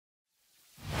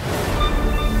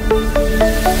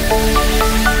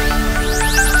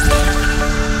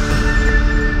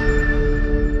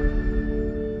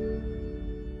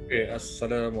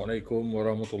Assalamualaikum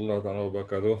warahmatullahi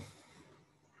wabarakatuh.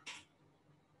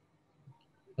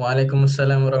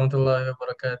 Waalaikumsalam warahmatullahi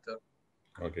wabarakatuh.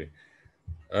 Okey.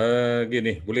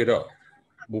 Gini, boleh tak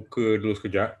buka dulu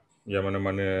sekejap yang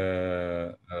mana-mana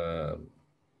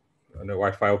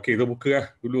wifi okey tu buka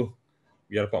lah dulu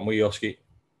biar dapat meriah sikit.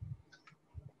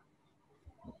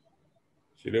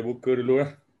 Sila buka dulu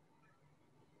lah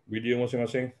video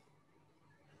masing-masing.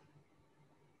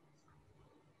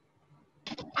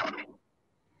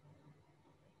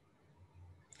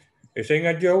 Saya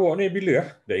ngajar awak ni bila lah?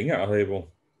 Dah ingat lah saya pun.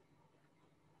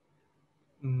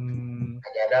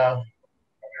 Dah.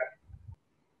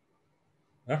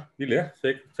 Bila lah?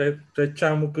 Saya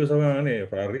cam muka seorang ni.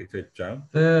 Farid saya cam.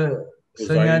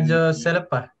 Saya ngajar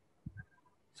selepas.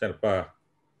 Selepas.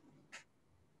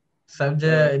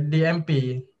 Subjek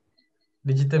DMP.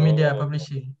 Digital Media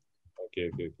Publishing.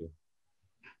 Okey.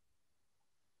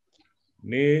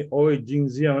 Ni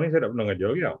Jing Ziang ni saya tak pernah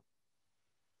ngajar lagi tau.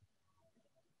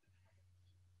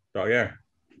 Tak ya?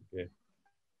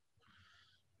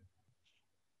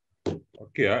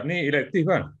 Okey lah. Ni elektif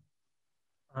kan?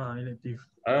 Elektif.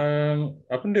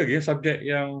 Apa benda lagi subjek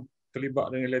yang terlibat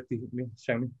dengan elektif ni,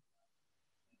 Syam ni?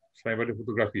 Selain pada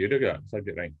fotografi, ada ke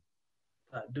subjek lain?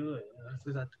 Tak ada. Rasa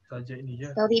satu subjek ni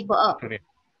je. Storyboard.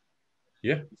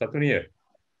 Ya, satu ni ya?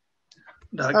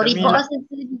 Storyboard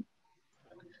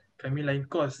kami lain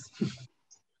kos.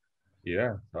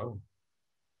 Ya, tahu.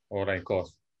 Lain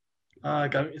kos.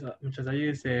 Kami macam saya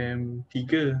SEM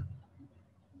 3.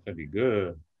 SEM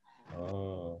 3.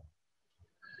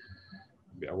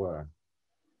 Lebih awal.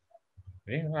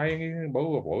 Hari ni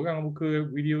baru berapa orang buka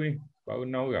video ni? Baru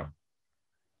 6 orang.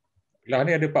 Lah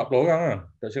ni ada 40 orang lah.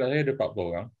 Tak silap saya ada 40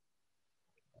 orang.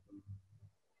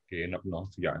 Okey, nak penuh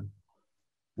sekejap.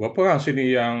 Berapa orang sini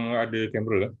yang ada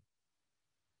kamera?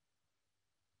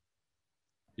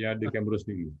 Yang ada kamera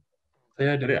sendiri?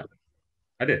 Saya ada.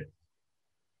 Ada?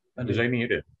 Zaini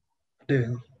ada?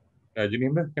 Ada. Jenis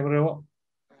mana kamera awak?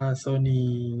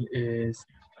 Sony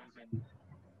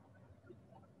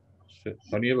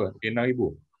Sony apa? A6000?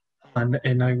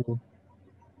 A9000.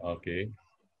 Okey.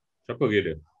 Siapa lagi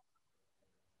ada?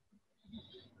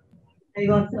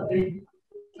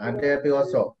 Ada api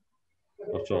rosak.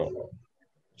 Rosak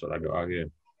tak ada lagi.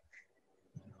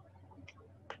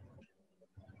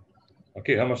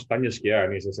 Okey, masa tanya sikit lah.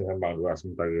 Ni saya sambang dulu lah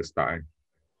sementara start kan.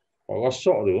 Kalau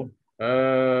rosak tu,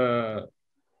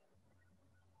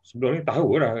 sebelum ni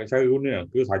tahu lah cara guna.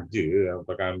 Ke saja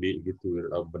pakai ambil gitu, tak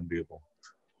tahu benda pun.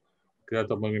 Ke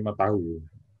ataupun memang tahu.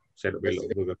 Saya nak belok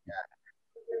tu.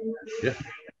 Ya?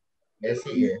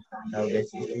 Basic je. Tahu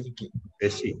basic sikit.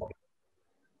 Basic.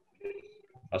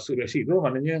 Maksud basic tu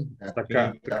maknanya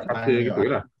setakat kata gitu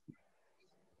lah.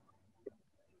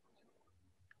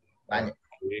 Banyak.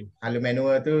 Kalau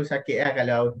manual tu sakit lah,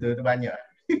 kalau auto tu banyak.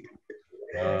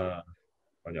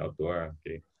 Banyak auto lah.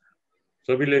 Okay.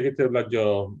 So bila kita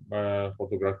belajar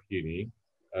fotografi ni,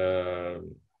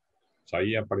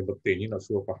 saya yang paling penting ni nak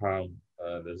suruh faham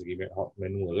dari segi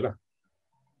manual tu lah.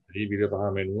 Jadi bila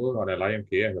faham manual, orang lain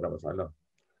okay lah, tak ada masalah.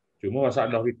 Cuma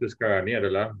masalah kita sekarang ni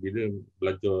adalah bila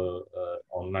belajar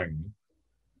online ni,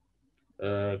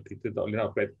 kita tak boleh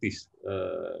nak praktis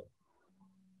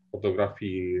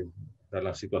fotografi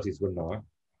dalam situasi sebenar.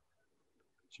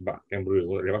 Sebab kamera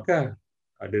pun tak boleh pakai.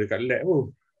 Ada dekat lab pun.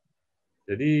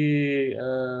 Jadi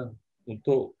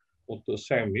untuk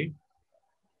SEM ni,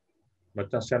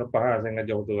 macam saya lepas saya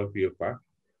ngajar fotografi lepas,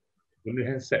 guna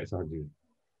handset sahaja.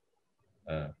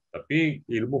 Tapi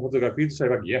ilmu fotografi tu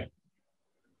saya bagi lah.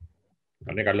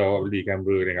 Kerana kalau beli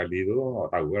kamera lain kali tu,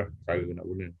 awak tahu lah cara nak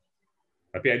guna.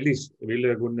 Tapi at least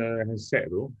bila guna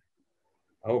handset tu,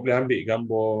 awak boleh ambil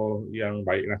gambar yang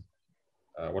baik lah.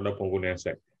 Walaupun guna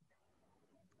handset.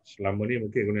 Selama ni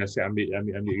mungkin guna handset ambil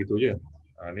gitu je.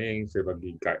 Ni saya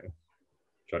bagi guide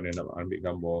macam mana nak ambil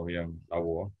gambar yang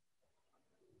lawa.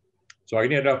 So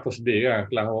hari ni adalah first day kan,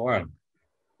 kelas awak kan.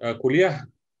 Kuliah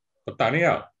petang ni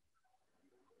tak?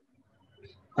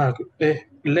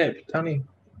 Lab petang ni.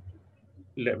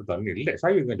 Lab petang ni? Lab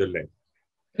saya ngajar lab.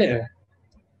 Lab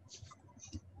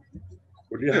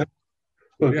Kuliah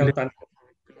petang.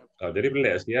 Jadi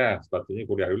relax sikit lah. Sepatutnya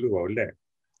kuliah dulu baru lab.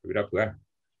 Tapi dah apa lah.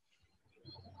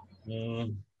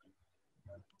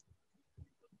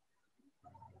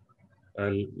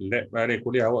 Lab hari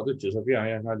kuliah awak tu Cik Sofia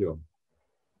yang ajar.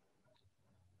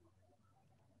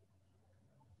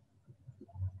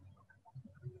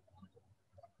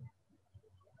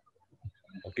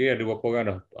 Okey, ada berapa orang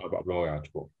dah? 40 orang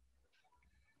cukup.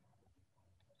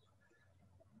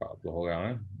 40 orang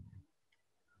eh.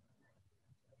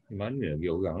 Mana lagi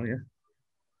orang ni ya?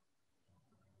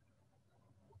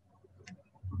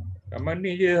 Gambar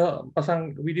ni je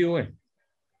pasang video kan.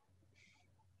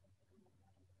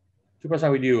 Cuba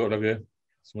pasang video kat belakang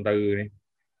sementara ni.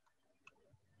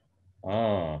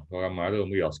 Kalau ramai tu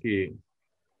meriah sikit.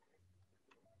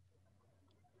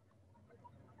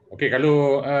 Okey,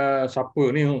 kalau siapa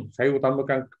ni, saya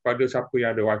utamakan kepada siapa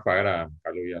yang ada wifi lah.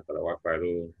 Kalau yang tak ada wifi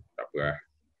tu, tak apa lah.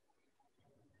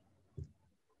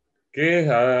 Okey,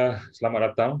 selamat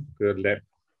datang ke lab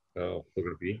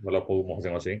fotografi, walaupun rumah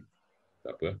masing-masing.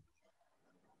 Tak apa.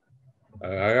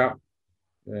 Harap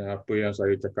apa yang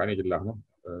saya cakap ni jelas lah.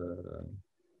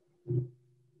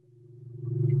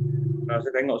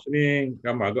 Saya tengok sini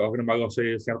gambar agak kena marah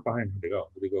saya siang lepas kan. Tiga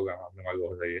orang kena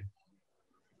marah saya.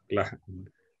 Kelas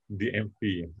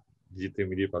DMP,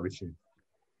 Digital Media Publishing.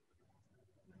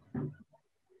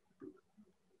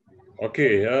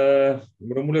 Okey,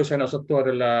 mula-mula saya nak sentuh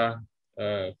adalah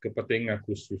kepentingan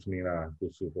khusus ni lah,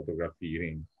 khusus fotografi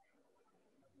ni.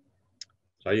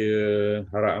 Saya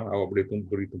harap awak boleh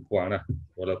beri tumpuan lah,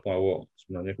 walaupun awak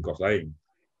sebenarnya kos lain.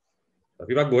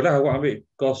 Tapi baguslah awak ambil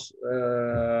kos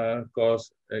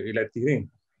elektif ni,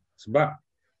 sebab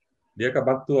dia akan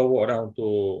bantu awak dah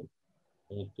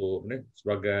untuk ni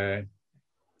sebagai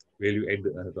value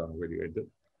added lah, value added,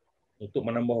 untuk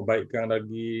menambah baikkan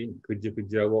lagi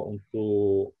kerja-kerja awak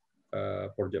untuk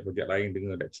projek-projek lain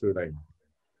dengan lecturer lain.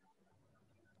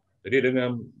 Jadi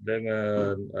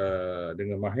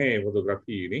dengan mahir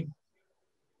fotografi ni,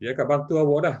 dia akan bantu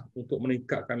awak dah untuk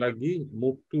meningkatkan lagi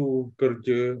mutu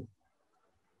kerja,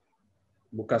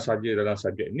 bukan saja dalam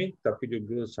subjek ni, tapi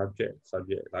juga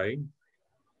subjek lain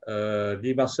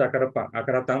di masa akan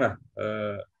datang lah.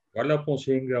 Walaupun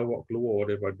sehingga awak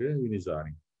keluar daripada Uniza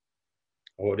ni,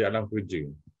 awak di alam kerja.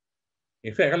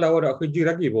 In fact, kalau awak tak kerja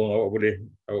lagi pun awak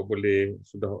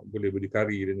sudah boleh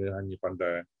berdikari dengan hanya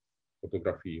pandai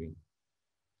fotografi ni.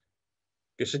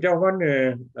 Okay, sejauh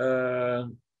mana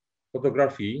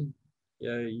fotografi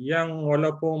yang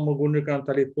walaupun menggunakan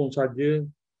telefon saja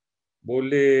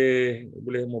boleh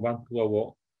membantu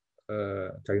awak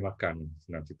cari makan,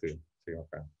 senang cerita, cari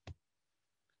makan.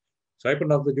 Saya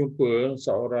pernah terjumpa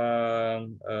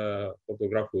seorang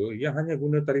fotografer yang hanya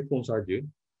guna telefon saja,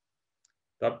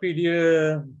 tapi dia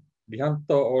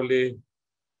dihantar oleh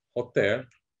hotel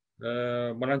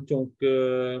melancong ke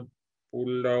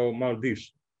Pulau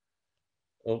Maldives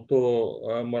untuk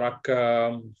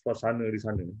merakam suasana di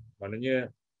sana. Maknanya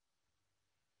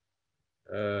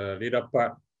dia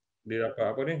dapat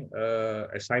apa ni,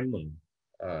 assignment.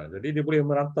 Jadi dia boleh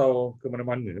merantau ke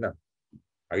mana-mana lah.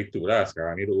 Hari itulah,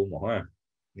 sekarang ni duduk rumah lah.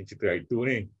 Ni cerita hari itu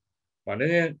ni.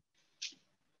 Maknanya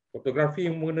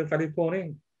fotografi menggunakan telefon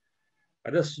ni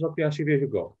ada sesuatu yang serius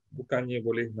juga. Bukannya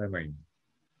boleh main-main.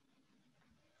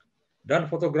 Dan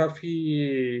fotografi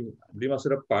di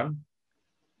masa depan,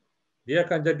 dia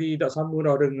akan jadi tak sama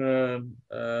dah dengan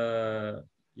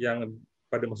yang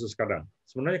pada masa sekarang.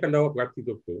 Sebenarnya kalau awak perhati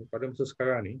betul, pada masa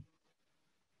sekarang ni,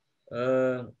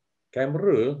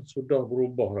 kamera sudah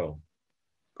berubah tau.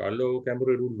 Kalau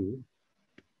kamera dulu,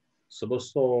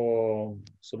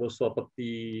 sebesar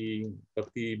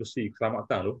peti besi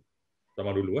keselamatan tu,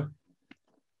 zaman dulu lah.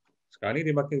 Sekarang ni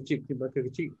dia makin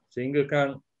kecil, sehingga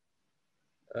kan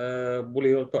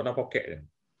boleh untuk dalam poket je.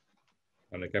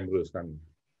 Mana kamera sekarang ni.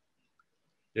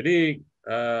 Jadi,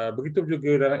 begitu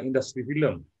juga dalam industri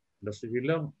filem. Industri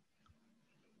filem,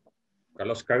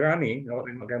 kalau sekarang ni, awak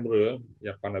tengok kamera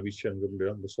yang Panavision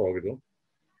benda besar gitu,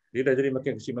 dia dah jadi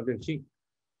makin kecil.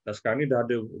 Dan sekarang ni dah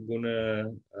ada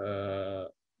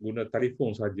guna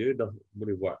telefon saja dah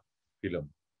boleh buat filem.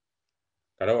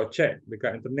 Kalau awak cek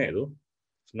dekat internet tu,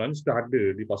 sebenarnya sudah ada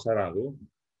di pasaran tu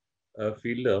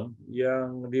filem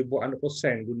yang dibuat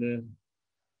 100%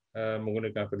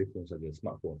 menggunakan telefon saja,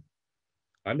 smartphone.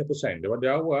 100%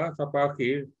 daripada awal sampai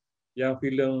akhir yang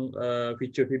filem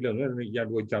feature filem yang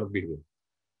 2 jam lebih tu.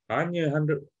 Hanya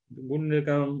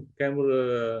gunakan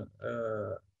kamera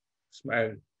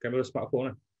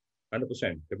smartphone lah.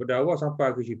 100% daripada awal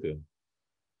sampai akhir cerita.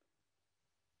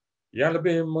 Yang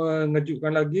lebih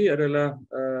mengejutkan lagi adalah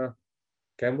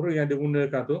kamera yang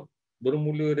digunakan tu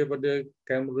bermula daripada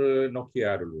kamera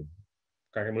Nokia dulu.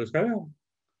 Bukan kamera sekarang.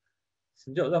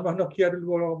 Sejak zaman Nokia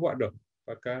dulu orang buat dah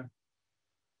pakai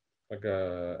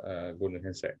guna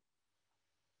handset.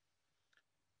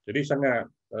 Jadi sangat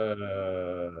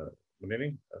benda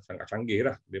ni sangat canggih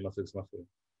lah di masa semasa.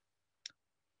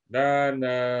 Dan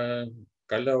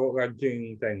kalau awak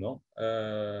rajin tengok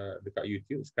dekat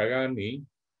YouTube sekarang ni,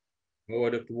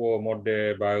 ada keluar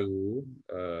model baru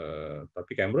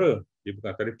tapi kamera, dia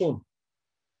bukan telefon.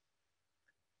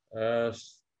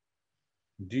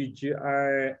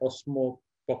 DJI Osmo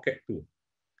Pocket 2.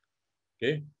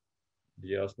 Okey.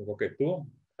 DJI Osmo Pocket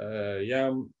 2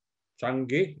 yang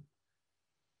canggih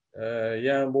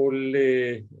yang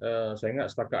boleh saya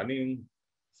ingat setakat ni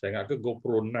saya ingat ke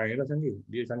GoPro 9 dah canggih.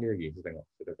 Dia canggih lagi saya tengok.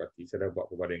 Saya dah buat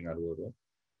perbandingan dua tu.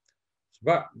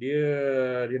 Sebab dia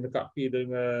dilengkapi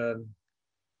dengan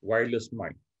wireless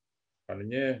mic.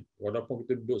 Maknanya walaupun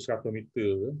kita duduk 100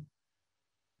 meter,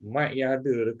 mic yang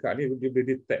ada dekat ni dia boleh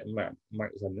detect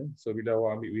mic sana. So bila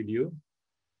awak ambil video,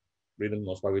 boleh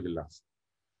dengar suara jelas.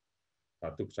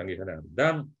 Itu kecanggihan.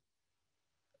 Dan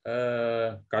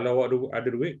kalau awak ada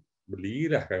duit,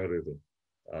 belilah kamera tu.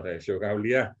 Saya syorkan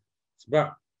beli lah.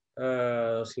 Sebab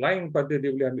selain pada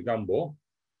dia boleh ambil gambar,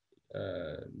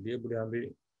 dia boleh ambil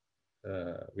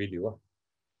video lah.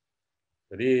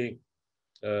 Jadi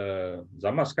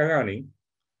zaman sekarang ni,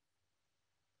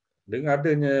 dengan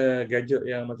adanya gadget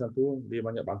yang macam tu, dia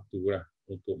banyak bantu lah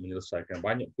untuk menyelesaikan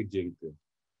banyak kerja kita.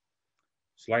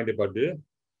 Selain daripada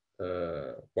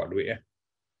buat duit.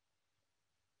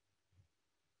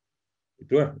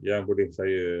 Itulah yang boleh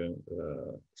saya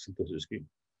sentuh sikit.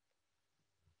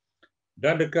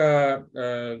 Dan dekat,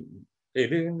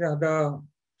 dia dah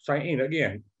sign in lagi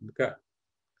kan? Dekat,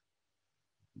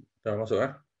 dah masuk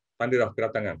tanda dah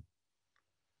kedatangan.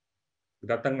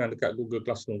 Kedatangan dekat Google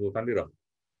Classroom tu, tanda dah.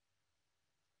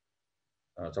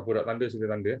 Siapa dah tanda, sila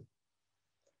tanda.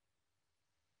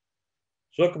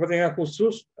 So, kepentingan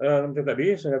khusus macam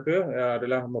tadi, saya kata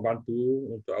adalah membantu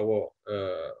untuk awak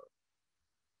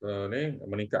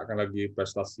meningkatkan lagi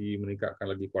prestasi, meningkatkan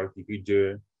lagi kualiti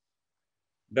kerja.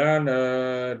 Dan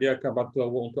dia akan bantu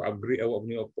awak untuk upgrade awak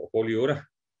punya portfolio dah.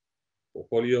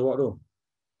 Portfolio awak tu.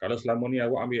 Kalau selama ni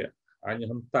awak ambil hanya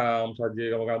hentam saja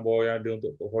gambar-gambar yang ada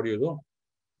untuk portfolio tu,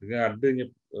 dengan adanya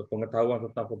pengetahuan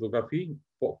tentang fotografi,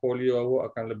 portfolio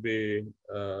awak akan lebih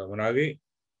menarik,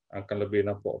 akan lebih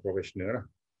nampak profesional lah.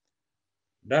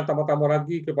 Dan tambah-tambah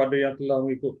lagi kepada yang telah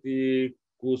mengikuti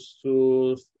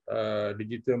kursus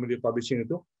digital media publishing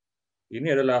itu,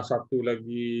 ini adalah satu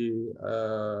lagi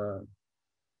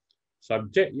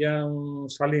subjek yang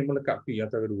saling melengkapi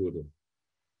antara dua tu.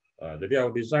 Jadi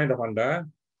awak design dah pandai,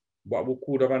 buat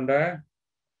buku dah pandai,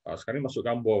 sekarang masuk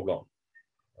gambar pula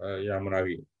yang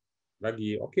menarik.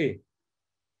 Lagi okey.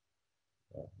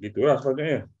 Gitulah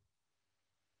sepatutnya.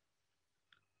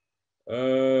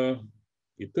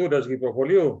 Itu dari segi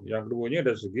portfolio. Yang keduanya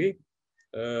dari segi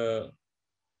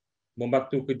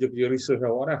membantu kerja-kerja research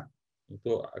awak dah.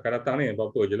 Untuk akan datang ni,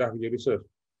 apa-apa je lah kerja research.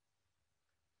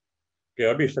 Okey,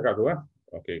 habis cakap tu.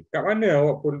 Okey, kat mana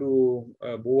awak perlu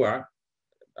buat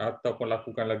ataupun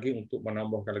lakukan lagi untuk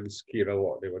menambahkan lagi skill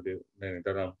awak daripada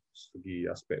dalam segi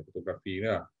aspek fotografi ni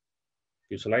lah.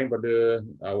 Okay, selain pada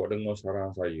awak dengar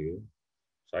saran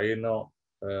saya nak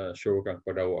showkan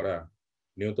kepada awak lah.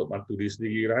 Ini untuk bantu diri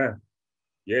sendiri lah.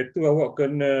 Iaitu awak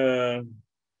kena,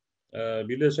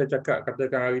 bila saya cakap,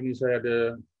 katakan hari ini saya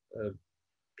ada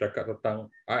cakap tentang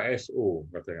ISO,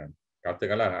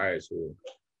 katakanlah ISO.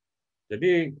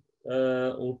 Jadi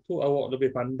untuk awak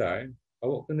lebih pandai,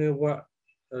 awak kena buat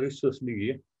research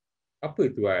sendiri. Apa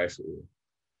itu ISO?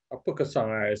 Apa kesan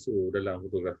ISO dalam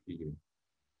fotografi ini?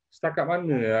 Setakat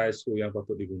mana ISO yang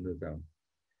patut digunakan?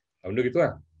 Benda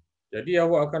gitulah. Jadi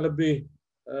awak akan lebih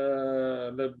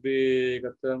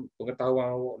kata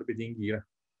pengetahuan awak lebih tinggi lah.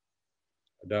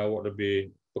 Dan awak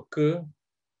lebih peka.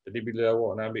 Jadi bila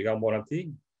awak nak ambil gambar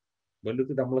nanti, benda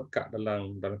tu dah melekat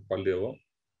dalam kepala awak.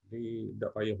 Jadi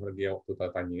tak payah lagi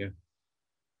awak tanya.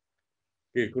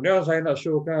 Okay, kemudian saya nak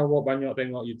showkan awak banyak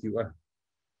tengok YouTube lah.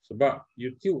 Sebab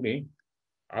YouTube ni,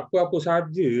 apa-apa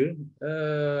saja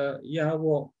yang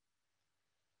awak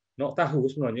nak tahu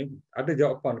sebenarnya, ada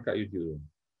jawapan dekat YouTube.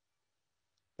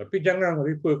 Tapi jangan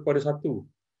refer kepada satu.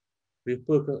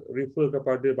 Refer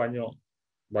kepada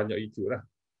banyak YouTube lah.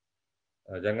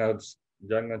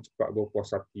 Jangan cepat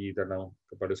berpuas hati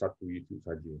kepada satu YouTube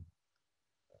saja.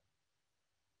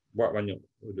 Buat banyak.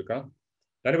 Kan?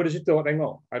 Dan daripada situ awak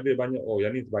tengok, ada banyak,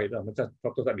 yang ni terbaik dah. Macam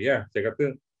contoh tadi saya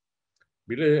kata,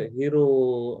 bila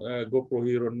GoPro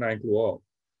Hero 9 keluar,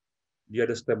 dia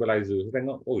ada stabilizer. Saya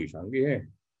tengok, canggih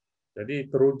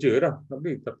Jadi teruja dah nak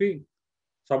beli. Tapi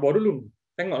sabar dulu.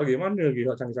 Tengok lagi, mana lagi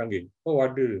yang canggih-canggih.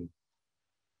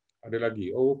 Ada lagi.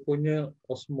 Punya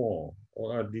Osmo.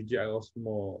 DJI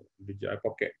Osmo. DJI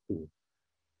Pocket 2.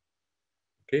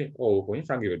 Okey. Punya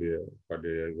canggih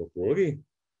pada GoPro lagi.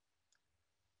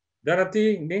 Dan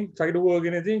nanti, ni, sehari 2 lagi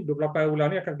nanti, 28 bulan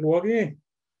ni akan keluar lagi.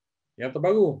 Yang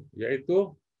terbaru, iaitu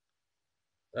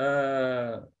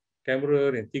kamera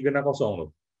ni, 360 tu.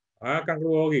 Akan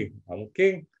keluar lagi.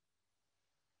 Mungkin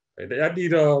tak jadi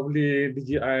dah beli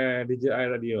DJI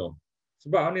tadi tu.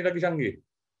 Sebab ni lagi canggih.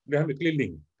 Dia ambil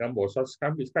keliling gambar.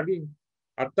 Ambil sekali.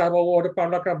 Atas, bawah, depan,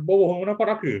 belakang. Bawah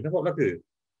nampak belaka.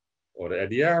 Tak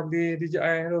jadi lah beli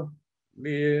DJI tu.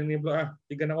 ni pula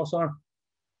 360 lah.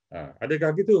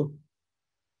 Adakah gitu?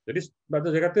 Jadi sebab tu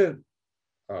saya kata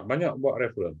banyak buat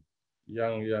referral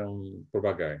yang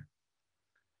pelbagai.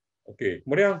 Okey,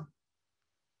 kemudian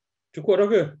cukup dah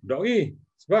ke? Tak lagi.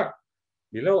 Sebab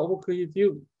bila awak buka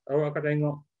YouTube, awak akan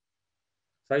tengok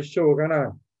saya show kan lah.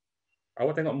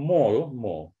 Awak tengok more tu,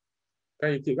 more.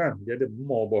 Kan YouTube kan, dia ada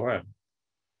more bawah kan.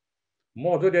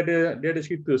 More tu dia ada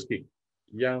cerita sikit.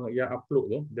 Yang upload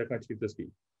tu dia akan cerita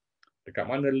sikit. Dekat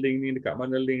mana link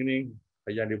ni,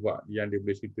 yang dia buat, yang dia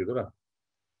boleh cerita tu lah.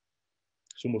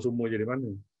 Sumber-sumber je di mana.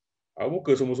 Awak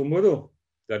buka sumber-sumber tu,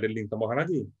 dia ada link tambahan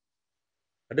lagi.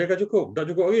 Adakah cukup?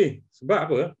 Tak cukup lagi. Sebab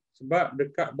apa? Sebab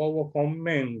dekat bawah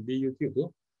komen di YouTube tu,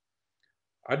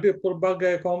 ada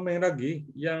pelbagai komen lagi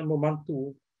yang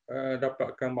membantu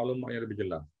dapatkan maklumat yang lebih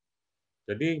jelas.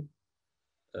 Jadi,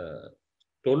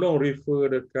 tolong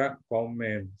refer dekat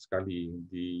komen sekali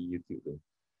di YouTube tu.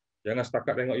 Jangan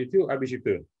setakat tengok YouTube, habis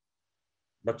cerita.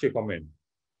 Baca komen.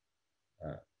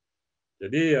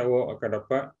 Jadi, awak akan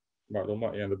dapat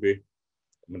maklumat yang lebih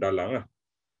mendalam lah.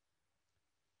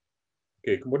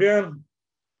 Okey, kemudian,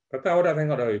 kata awak dah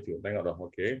tengok dah YouTube. Tengok dah,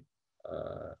 okey.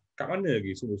 Kat mana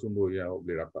lagi sumber-sumber yang awak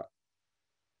boleh dapat?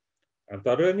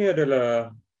 Antaranya adalah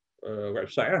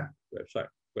website lah.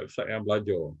 Website yang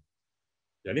belajar.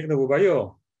 Yang ni kena berbayar.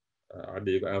 Ada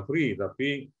juga yang free, tapi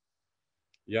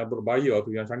yang berbayar tu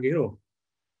yang canggih tu.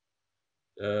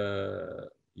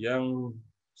 Yang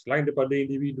selain daripada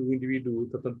individu-individu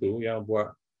tertentu yang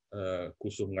buat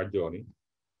kursus mengajar ni,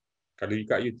 kalau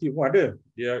kat YouTube pun ada.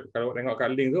 Dia kalau tengok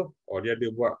kat link tu, dia ada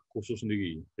buat kursus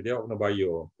sendiri. Jadi awak kena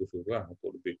bayar kursus tu lah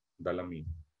untuk lebih mendalami.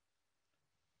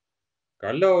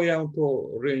 Kalau yang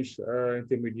untuk range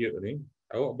intermediate ni,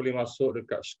 awak boleh masuk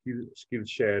dekat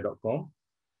skillshare.com.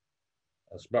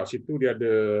 Sebab situ dia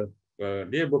ada,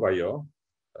 dia berbayar.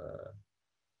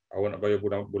 Awak nak bayar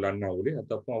bulanan boleh,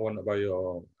 ataupun awak nak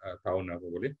bayar tahunan pun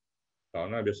boleh.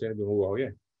 Tahunan biasanya lebih murah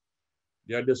kan.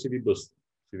 Dia ada syllabus.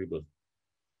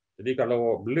 Jadi kalau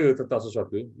awak bela tentang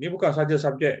sesuatu, ni bukan saja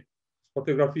subjek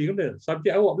fotografi ke,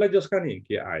 subjek awak belajar sekarang ni,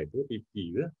 KI tu,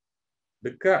 PP ke,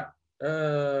 dekat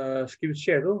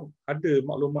Skillshare tu ada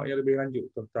maklumat yang lebih lanjut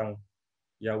tentang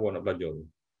yang awak nak belajar tu.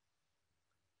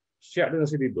 Siap dengan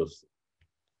syllabus.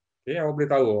 Okay, awak boleh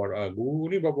tahu guru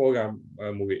ni berapa orang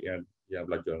murid yang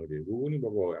belajar dengan dia. Guru ni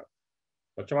berapa orang.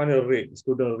 Macam mana rate,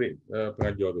 student rate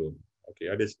pengajar tu. Okey,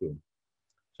 ada situ.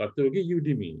 Satu lagi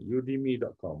Udemy,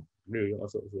 udemy.com. Boleh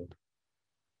masuk situ.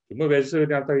 Cuma beza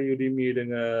di antara Udemy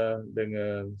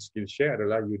dengan Skillshare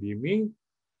adalah Udemy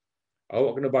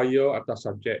awak kena bayar atas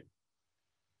subjek.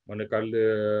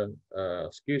 Manakala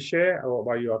Skillshare awak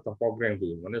bayar atas program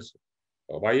tu. Mana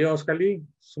awak bayar sekali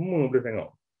semua boleh tengok.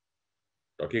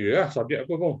 Tak kira lah subjek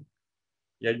apa pun.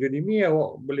 Yang Udemy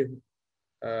awak boleh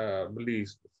beli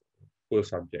per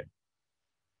subjek.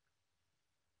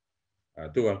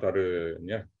 Itu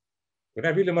antaranya.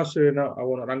 Kemudian bila masa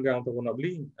awak nak ranggang ataupun nak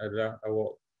beli adalah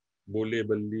awak boleh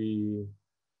beli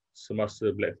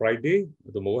semasa Black Friday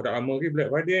atau murah dah lama lagi Black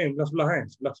Friday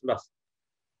 11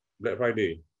 Black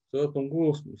Friday. So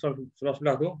tunggu 11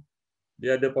 tu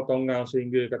dia ada potongan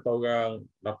sehingga kata orang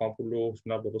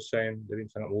 80-90%, jadi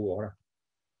sangat murah lah.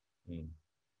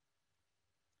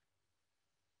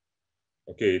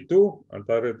 Okey, itu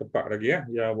antara tempat lagi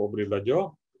yang awak boleh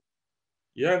belajar.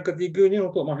 Yang ketiganya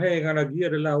untuk mahirkan lagi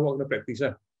adalah awak kena praktis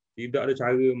lah. Tidak ada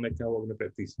cara melainkan awak kena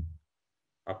praktis.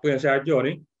 Apa yang saya ajar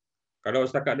ni, kalau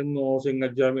setakat dengar saya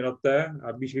mengajar ambil nota,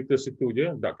 habis cerita situ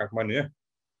je, takkan ke mana.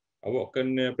 Awak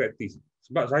kena praktis.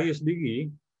 Sebab saya sendiri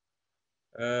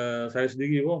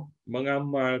pun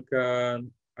mengamalkan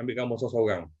ambil gambar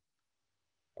seseorang.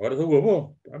 Awak dah suruh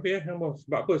pun, ambil gambar.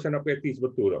 Sebab apa saya nak praktis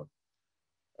betul tak?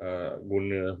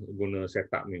 Guna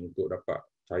setup ni untuk dapat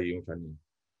cari macam ni.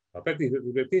 Praktis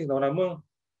lama-lama.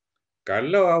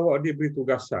 Kalau awak diberi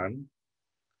tugasan,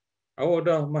 awak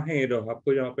dah mahir dah apa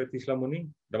yang praktis selama ni,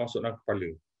 dah masuk dalam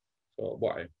kepala. So,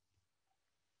 buat.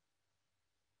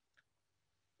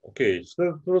 Okey,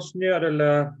 seterusnya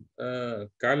adalah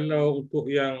kalau untuk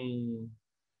yang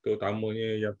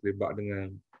terutamanya yang terlibat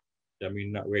dengan yang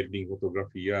minat wedding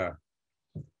fotografi lah.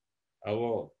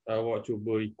 Awak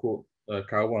cuba ikut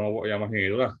kawan awak yang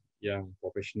mahir tu lah, yang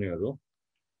profesional tu.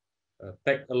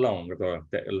 Tag along kata orang,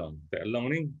 tag along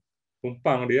ni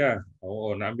tumpang dia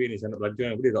lah. Nak ambil ni, saya nak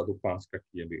belajar, boleh tak tumpang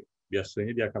sekaki ambil.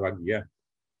 Biasanya dia akan bagi lah.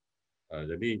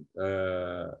 Jadi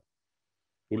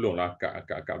tolonglah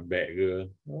akak beg ke.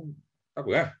 Tak apa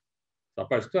lah.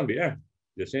 Sampai situ ambil lah.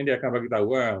 Biasanya dia akan bagi tahu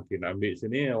lah. Okay, nak ambil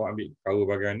sini, awak ambil power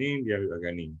bagian ni, dia ambil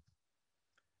bagian ni.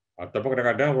 Ataupun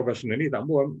kadang-kadang profesional ni tak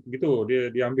buat gitu.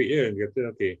 Dia ambil je. Dia kata,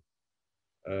 okay,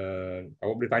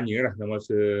 awak boleh tanya lah dalam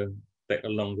masa tag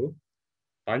along tu,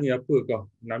 tanya apa kau,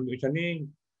 nak ambil macam ni,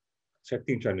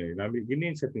 setting macam mana, nak ambil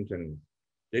gini, setting macam mana.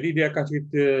 Jadi dia akan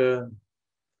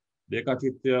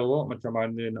cerita awak macam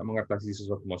mana nak mengatasi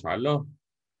sesuatu masalah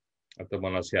atau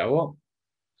nasihat awak.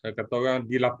 Saya kata orang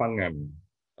di lapangan.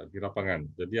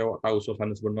 Jadi awak tahu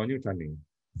suasana sebenarnya macam ni.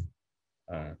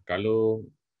 Kalau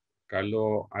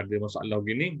ada masalah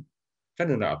begini, macam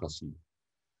mana nak atasi?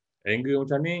 Angle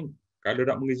macam ni, kalau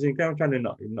nak mengizinkan macam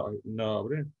mana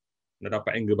nak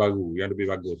dapat angle baru yang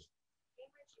lebih bagus.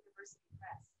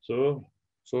 So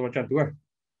macam tu lah.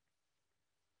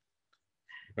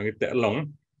 Panggil tag along.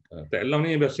 Tag along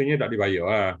ni biasanya tak dibayar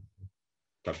lah.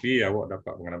 Tapi awak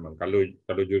dapat pengalaman.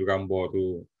 Kalau juru gambar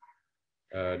tu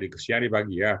di kesian dia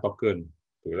bagi lah token.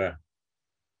 Itulah.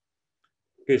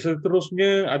 Okey,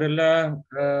 seterusnya adalah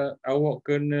awak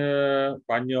kena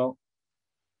banyak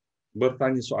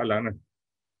bertanya soalan lah.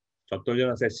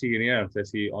 Contohnya sesi ni lah,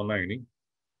 sesi online ni.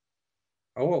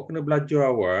 Awak kena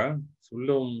belajar awal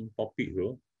sebelum topik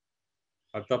tu,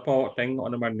 ataupun awak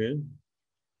tengok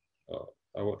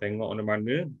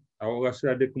mana, awak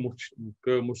rasa ada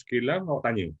kemuskilan, awak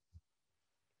tanya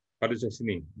pada sesi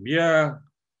ni.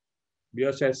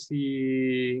 Biar sesi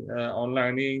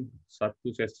online ni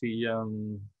satu sesi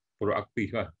yang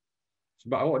proaktif lah.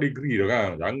 Sebab awak degree dah kan,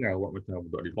 jangan awak macam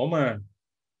budak diploma.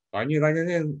 Tanya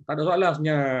ni tak ada soalan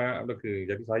senyap belaka.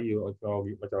 Jadi saya macam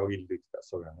orang gila tak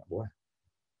seorang nak buat.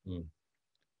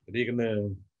 Jadi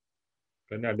kena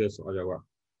ada soal jawab.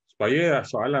 Supaya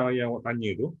soalan yang awak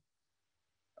tanya tu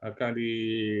akan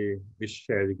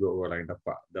di-share juga orang lain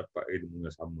dapat ilmu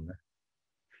yang sama lah.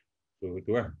 So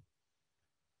itulah.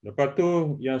 Lepas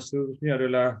tu yang seterusnya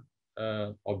adalah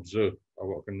observe.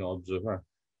 Awak kena observe lah.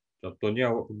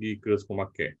 Contohnya awak pergi ke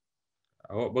supermarket.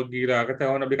 Awak pergilah, kata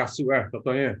awak nak beli kasut lah,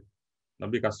 contohnya. Nak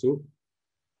beli kasut.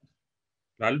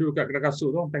 Lalu kat kedai kasut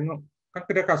tu, tengok. Kan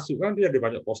kedai kasut kan, dia ada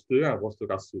banyak poster lah, poster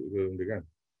kasut ke benda kan.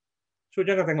 So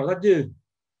jangan tengok saja.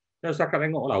 Jangan setakat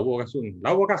tengok lawa kasut ni.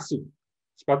 Lawa kasut.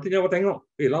 Sepatutnya awak tengok,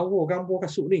 lawa gambar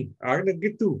kasut ni. Kena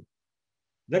gitu.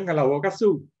 Jangan lawa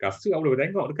kasut. Kasut awak boleh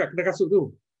tengok dekat kedai kasut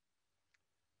tu.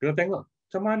 Kena tengok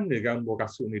macam mana gambar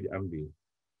kasut ni diambil.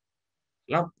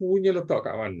 Lampunya letak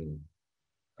kat mana.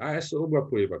 ISO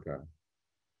berapa dia pakai.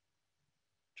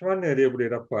 Macam mana dia boleh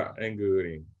dapat angle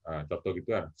ni. Contoh gitu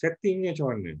lah. Settingnya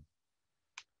macam mana.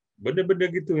 Benda-benda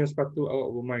gitu yang sepatut awak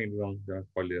bermain dalam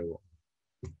kepala awak.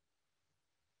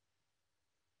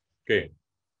 Okay.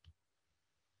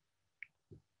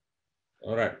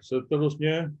 Alright.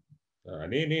 Seterusnya.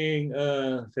 Ni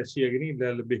sesi hari ni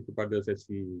dah lebih kepada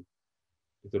sesi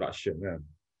introduction kan.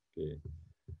 Okay.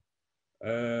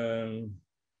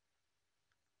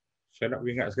 Saya nak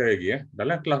ingat sekali lagi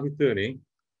dalam kelas kita ni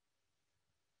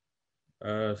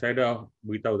saya dah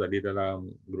beritahu tadi dalam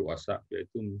grup WhatsApp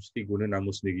iaitu mesti guna nama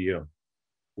sendiri ya.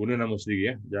 Guna nama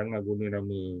sendiri jangan guna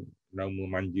nama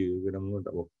manja ke nama tak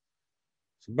apa.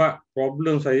 Sebab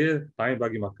problem saya time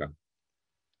bagi makan.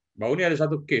 Baru ni ada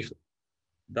satu kes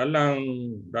dalam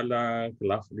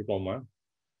kelas diploma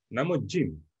nama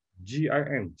Jim,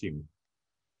 G-I-M, Jim.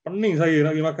 Pening saya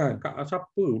nak pergi makan.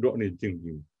 Siapa budak ni Jim?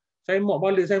 Saya mak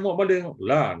balik.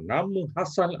 Lah, nama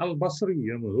Hasan Al-Basri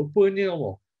nama. Rupanya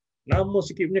Allah. Nama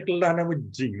sikit punya kelas nama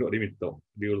Jing nak dia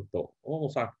letak. Oh,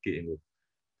 sakit tu.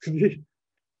 Jadi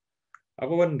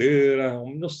apa benda lah,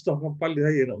 menyusahkan kepala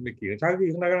saya nak mikir. Cari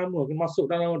senarai nama, kena masuk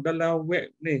dalam web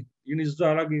ni,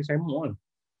 Uniza lagi saya mak kan.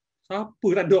 Siapa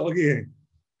tak ada lagi.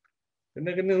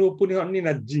 Kena rupanya ni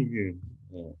nak Jing ke.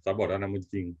 Oh, sabar dah nama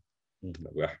Jing.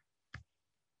 Tak apa.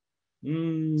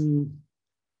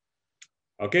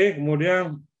 Okey,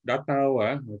 kemudian datang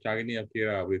awal. Macam hari ni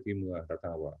kira boleh terima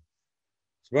datang awal.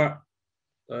 Sebab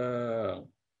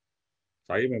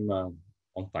saya memang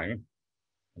on time.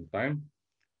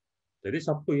 Jadi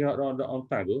siapa yang ada on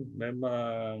time tu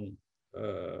memang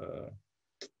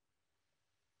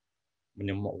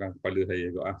menyemokkan kepala saya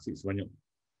juga asyik sebanyak.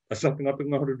 Pasal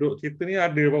tengah-tengah duduk cerita ni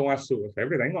ada baru masuk. Saya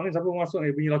boleh tengok ni siapa masuk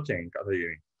ni bunyi loceng kat saya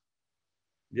ni.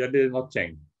 Dia ada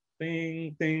loceng.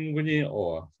 Ting ting bunyi,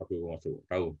 siapa baru masuk.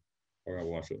 Tahu orang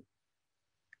baru masuk.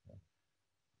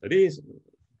 Jadi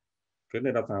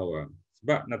kena datang awal.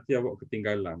 Sebab nanti awak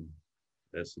ketinggalan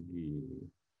dari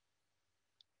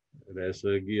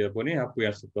segi apa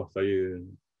yang setelah saya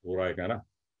uraikan lah.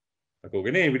 Aku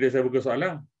gini bila saya buka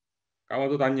soalan, kawan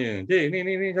tu tanya, "Cik, ni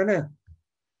macam mana?"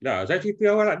 Dah, saya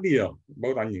cerita awal tak dia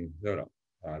baru tanya. Tahu tak?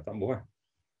 Tak boleh.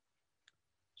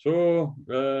 So,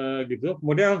 gitu.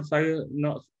 Kemudian saya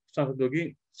nak satu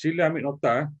lagi, sila ambil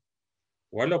nota.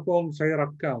 Walaupun saya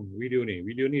rakam video ni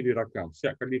direkam.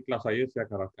 Setiap kali kelas saya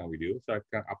akan rakam video, saya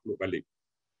akan upload balik.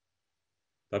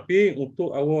 Tapi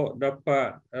untuk awak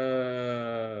dapat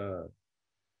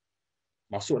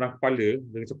masuk dalam kepala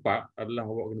dengan cepat adalah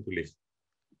awak kena tulis.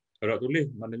 Kalau tak tulis,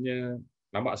 maknanya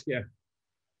lambat sikit lah.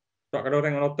 Sebab kalau orang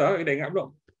tengok nota, dia dah ingat belum?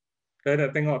 Saya dah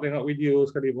tengok video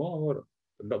sekali pun,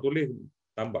 tak tulis,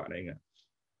 lambat nak ingat.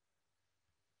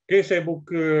 Okey, saya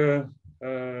buka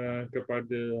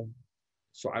kepada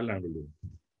soalan dulu.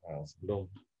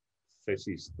 Sebelum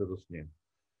sesi seterusnya.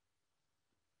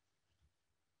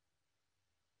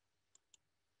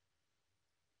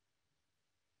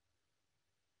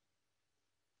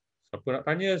 Siapa nak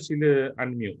tanya, sila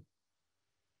unmute.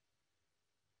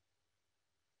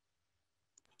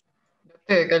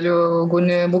 Doktor, kalau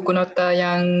guna buku nota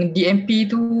yang DMP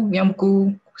tu, yang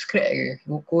buku scrap ke?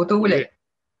 Buku tu boleh?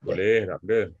 Boleh, tak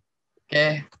ada.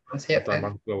 Okey, siap. Tuan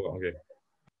bangku awak, okey.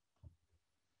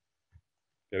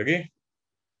 Okey lagi?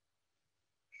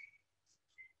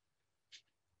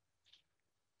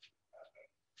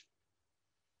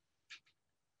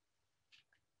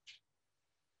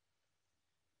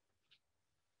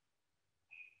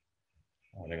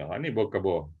 Tengok, ni bawa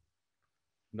kabur.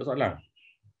 Tak soalan.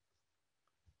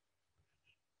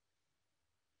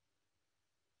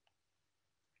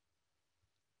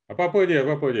 Apa-apa je.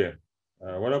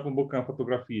 Walaupun bukan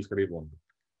fotografi sekalipun.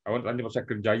 Awak tanya pasal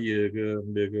kerjaya ke,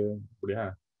 benda ke, boleh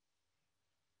ha.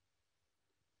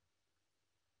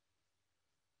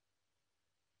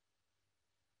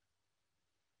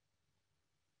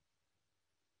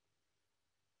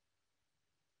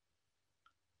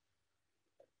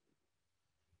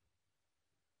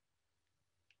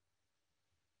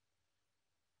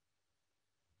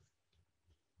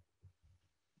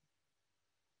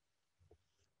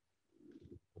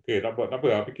 Okey, tak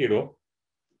apa, fikir tu.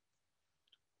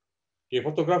 Okey,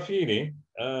 fotografi ni,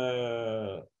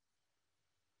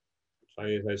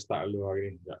 saya start dulu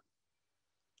hari ni. Sekejap.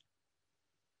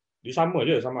 Dia sama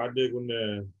je, sama ada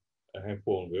guna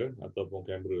handphone ke, ataupun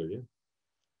kamera je.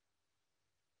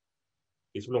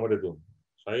 Okay, sebelum ada tu,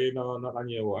 saya nak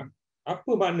tanya awak,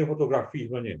 apa makna fotografi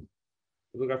sebenarnya?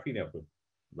 Fotografi ni apa?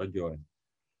 Belajar ni.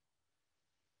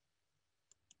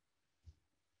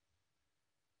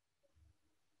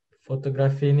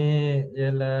 Fotografi ni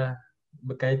ialah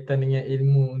berkaitan dengan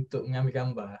ilmu untuk mengambil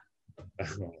gambar.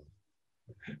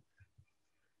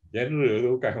 Genre tu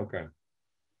bukan.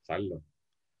 Salah.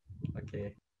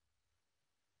 Okey.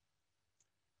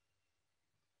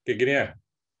 Okey, gini ya.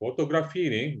 Fotografi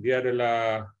ni dia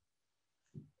adalah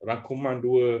rangkuman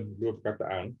dua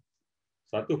perkataan.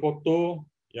 Satu foto,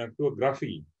 yang kedua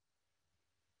grafi.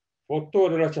 Foto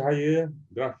adalah cahaya,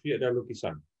 grafi adalah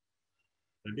lukisan.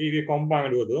 Jadi dia combine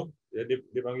dua tu,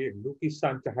 dia panggil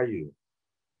lukisan cahaya.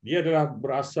 Dia adalah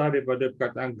berasal daripada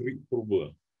perkataan Greek purba.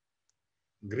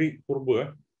 Greek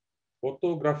purba,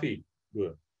 fotografi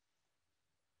dua.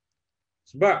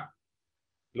 Sebab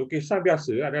lukisan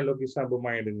biasa adalah lukisan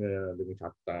bermain dengan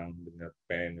catang, dengan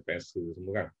pen, pensel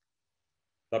semua kan.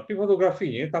 Tapi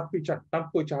fotografinya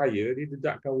tanpa cahaya, dia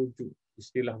tidak akan wujud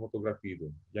istilah fotografi itu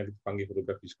yang kita panggil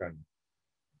fotografi sekarang.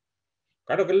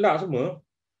 Kalau gelap semua,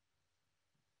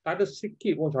 tak ada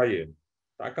sedikit pun cahaya,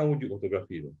 tak akan wujud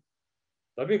fotografi itu.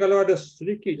 Tapi kalau ada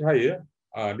sedikit cahaya,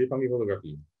 dia panggil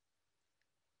fotografi.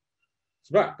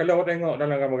 Sebab kalau awak tengok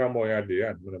dalam gambar-gambar yang ada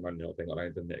kan, mana-mana awak tengok dalam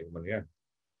internet ke mana kan,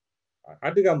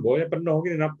 ada gambar yang penuh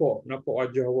gini, nampak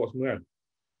wajah awak semua kan.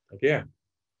 Okey kan?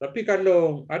 Tapi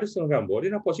kalau ada setengah gambar, dia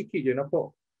nampak sikit je, nampak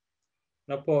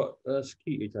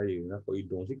sikit je cahaya, nampak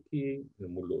hidung sikit,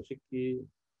 mulut sikit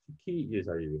je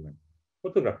cahaya kan.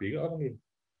 Fotografi ke orang ni?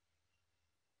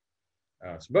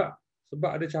 Sebab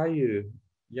ada cahaya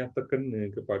yang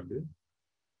terkena kepada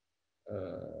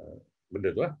benda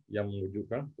tu lah, yang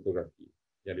mewujudkan fotografi,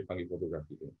 yang dipanggil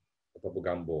fotografi tu, ataupun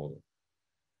gambar tu.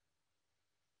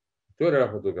 Itu adalah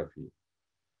fotografi.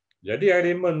 Jadi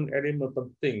elemen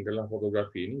penting dalam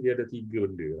fotografi ni, dia ada 3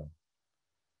 benda lah.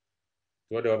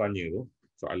 Tu ada orang tanya tu,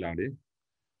 soalan dia.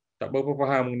 Tak berapa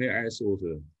faham mengenai ISO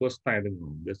tu. First time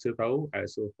dengar. Biasa tahu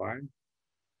ISO file,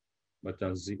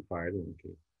 macam zip file tu.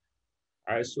 Okay.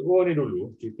 ISO ni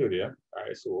dulu, cerita dia,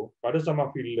 ISO, pada zaman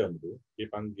filem tu, dia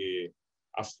panggil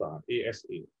ASA,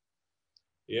 ASA.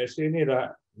 ASA ni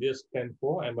dah, dia stand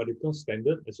for American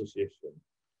Standard Association.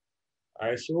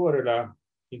 ISO adalah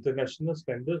International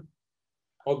Standard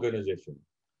Organization.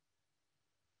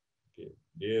 Okay.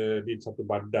 Dia satu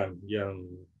badan yang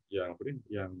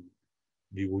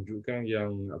diwujudkan,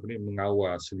 yang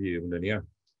mengawal selia benda ni lah.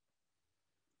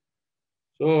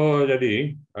 So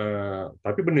jadi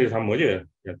tapi benda sama je.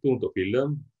 Yang tu untuk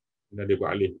filem, dan dia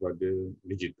beralih kepada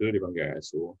digital, dia panggil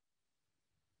ISO.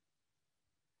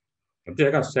 Nanti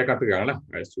saya akan teranglah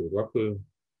ISO itu apa.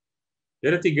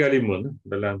 Dia ada 3 elemen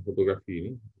dalam fotografi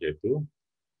ni, iaitu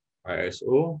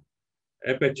ISO,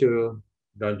 aperture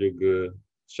dan juga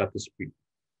shutter speed.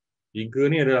 Tiga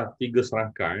ni adalah tiga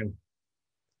serangkaian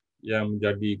yang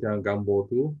menjadikan gambar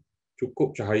tu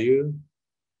cukup cahaya,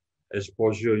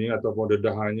 exposure-nya ataupun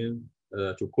dedahannya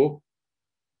cukup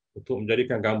untuk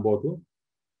menjadikan gambar tu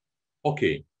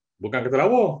okey. Bukan kata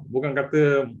lawa, bukan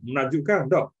kata menakjubkan,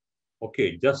 tak.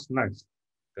 Okey, just nice.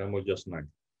 Gambar just nice.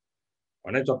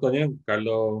 Maknanya contohnya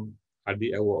kalau adik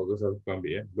awak ke saya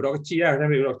ambil ya. Budak kecil lah, saya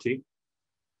ambil budak kecil.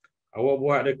 Awak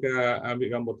buat dekat ambil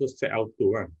gambar tu set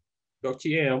auto kan. Budak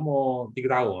kecil umur 3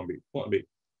 tahun ambil. Awak ambil.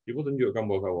 Dia pun tunjuk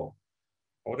gambar ke awak.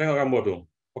 Awak tengok gambar tu.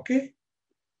 Okey.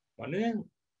 Maknanya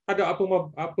ada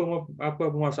apa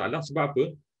masalah sebab apa?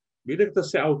 Bila kita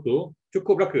set auto,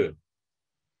 cukup belaka.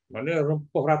 Maknanya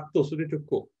rempuh ratus tu dia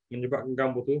cukup menyebabkan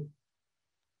gambar tu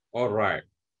alright.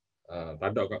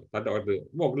 Tak ada kata,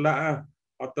 wah gelap lah.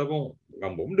 Ataupun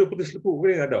gambar benda putih selepuk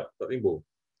ke ni, tak timbul.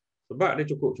 Sebab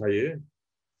dia cukup cahaya,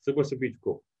 sepi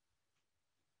cukup.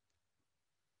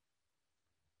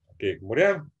 Okey,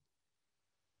 kemudian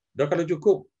dah kalau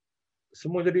cukup,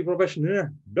 semua jadi profesional lah.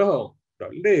 Dah,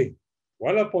 tak boleh.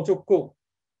 Walaupun cukup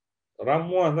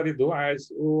ramuan tadi tu,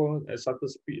 ISO,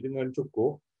 satu speed dengan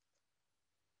cukup,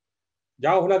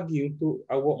 jauh lagi untuk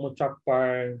awak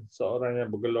mencapai seorang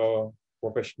yang bergelar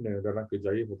profesional dalam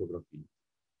kerjaya fotografi.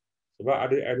 Sebab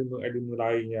ada elemen-elemen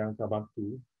lain yang akan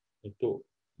bantu untuk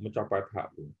mencapai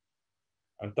tahap itu.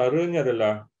 Antaranya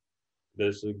adalah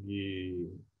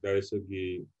dari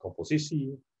segi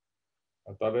komposisi,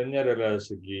 antaranya adalah dari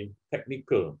segi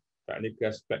technical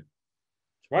aspek.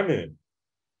 Macam mana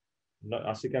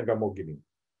nak hasilkan gambar gini?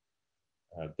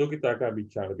 Itu kita akan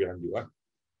bincang lebih lanjut.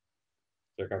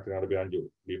 Saya akan tengah lebih lanjut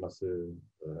di masa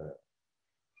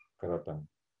akan datang.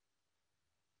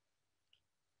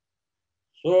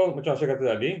 So, macam saya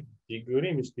kata tadi, tiga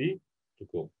ni mesti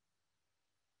cukup.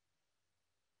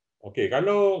 Okey,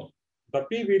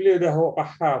 tapi bila dah awak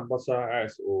faham pasal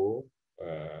ISO,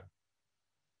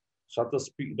 shutter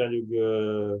speed dan juga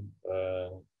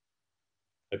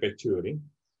aperture ni,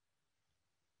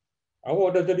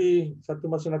 awak dah jadi satu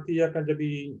masa nanti akan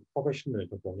jadi profesional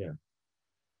contohnya.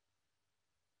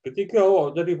 Ketika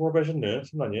awak jadi profesional,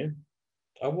 sebenarnya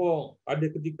awak ada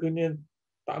ketikanya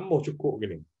tak mahu cukup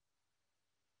gini.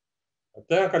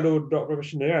 Atau kalau dok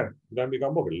profesional kan, dah ambil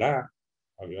gambar gelap,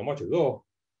 ambil gambar cerah.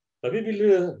 Tapi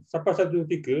bila sampai satu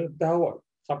ketika, dah awak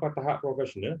sampai tahap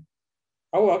profesional,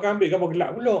 awak akan ambil gambar gelap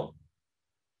pula.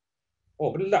 Oh,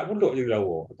 gelap pula jadi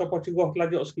lawa. Ataupun cerah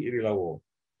kelajak sikit jadi lawa.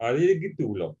 Jadi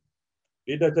gitu pula.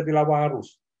 Dia dah jadi lawan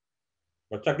arus.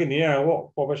 Macam ni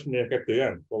awak profesional kereta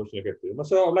kan, profesional kereta.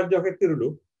 Masa awak belajar kereta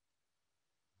dulu,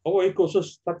 awak ikut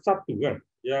satu-satu kan,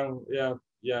 yang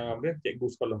cikgu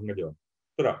sekolah mengajar.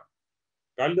 Betul tak?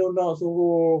 Kalau nak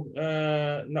suruh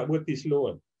nak berhenti slow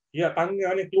kan, ya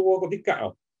tangan ni keluar ke tikat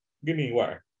tau. Gini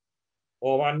buat.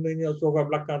 Oh, maknanya suara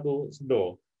belakang tu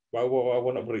sedar baru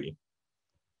awak nak break.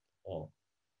 Oh.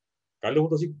 Kalau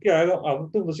motosikal,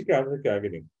 betul motosikal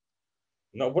gini.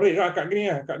 Nak break kat gini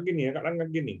kat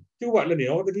langgar gini. Cuba lah ni,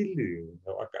 awak tergila.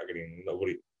 Awak kat gini, nak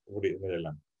break dengan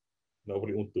jalan. Nak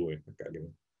break motor kat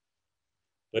gini.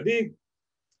 Jadi,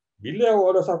 bila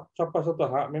awak dah sampai satu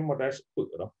tahap, memang dah expert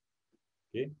dah.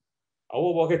 Okay.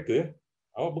 Awak bawa kereta,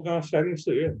 awak pegang steering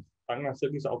je. Tangan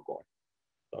segi sakok.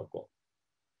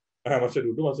 Masa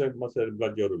dulu, masa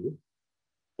belajar dulu,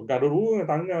 pegang dulu,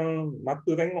 tangan, mata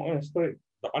tengok straight.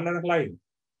 Tak pandang yang lain.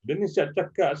 Dia ni siap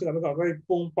cakap, siap tengok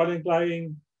telefon paling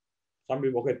lain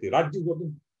sambil bawa kereta. Laju buat tu.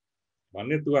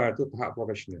 Mana tu lah, tu tahap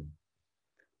profesional.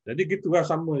 Jadi gitulah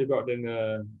sama juga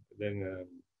dengan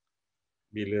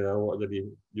bila awak jadi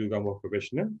jurugambar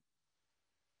profesional.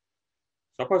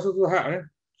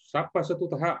 Sampai satu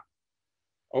tahap,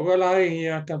 orang lain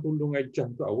yang akan tolong ajar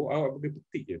untuk awak pergi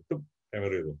petik je, tu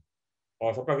kamera tu.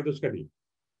 Sampai gitu sekali.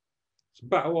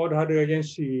 Sebab awak dah ada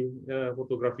agensi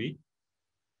fotografi,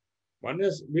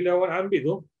 mana bila awak ambil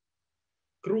tu,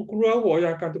 kru awak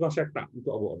yang akan tukang set up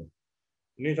untuk awak tu.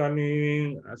 Ni macam ni,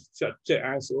 cek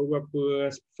ISO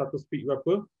berapa, satu speed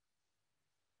berapa.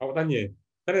 Awak tanya,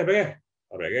 bagai?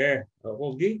 Awak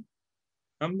pergi,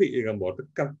 ambil je gambar,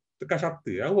 tekan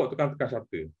shutter. Awak tekan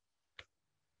shutter.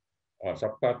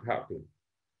 Sampai tahap tu.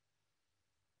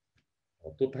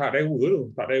 Tu tahap driver,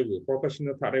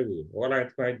 profesional tahap driver. Orang lain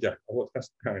tekan ajar, awak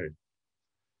tekan je.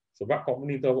 Sebab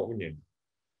company tu awak punya.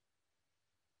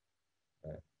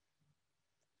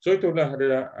 So itulah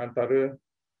adalah antara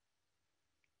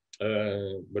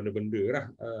benda-benda lah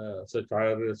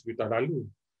secara sepintas lalu.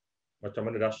 Macam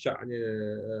mana dahsyatnya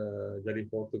jadi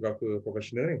fotografer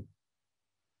profesional ni.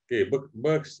 Okey,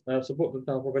 sebut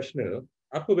tentang profesional.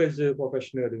 Apa beza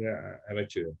profesional dengan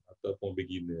amateur ataupun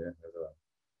beginner?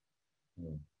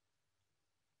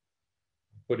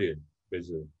 Apa dia?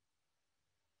 Beza.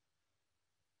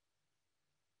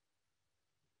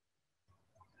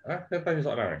 Saya tanya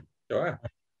soalan. Jawab.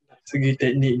 Segi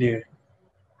teknik dia.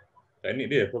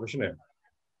 Teknik dia profesional.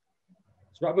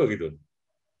 Sebab apa gitu?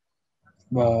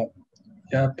 Sebab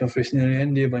ya profesional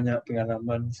kan dia banyak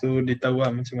pengalaman. So dia tahu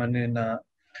lah macam mana nak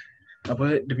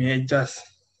dia punya adjust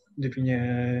dia punya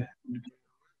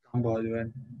gambar tu kan.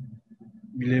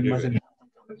 Bila Ya masa ke? ni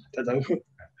tak tahu.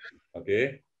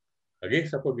 Okey. Lagi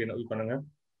siapa lagi nak beri pandangan?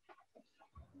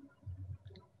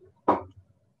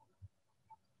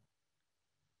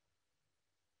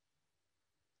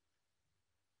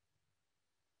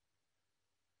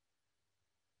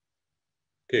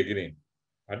 Okey, gini.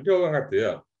 Ada orang kata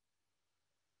ya,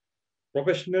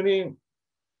 profesional ni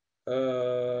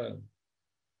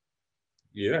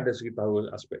ialah dari segi tahu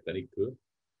aspek teknikal.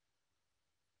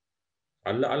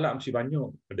 Alat-alat mesti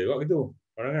banyak. Ada juga gitu.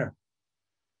 Pandangan.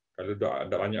 Kalau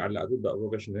tak banyak alat tu tak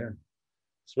profesional.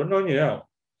 Sebenarnya ya,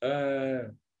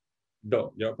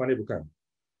 jawapan dia bukan.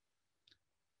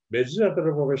 Beza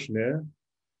antara profesional,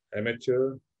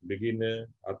 amateur,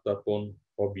 beginner ataupun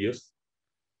hobbyist,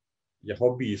 yang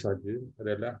hobi saja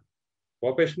adalah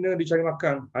profesional dicari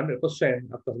makan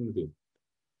 100% atas benda tu.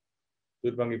 Itu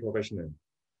dipanggil profesional.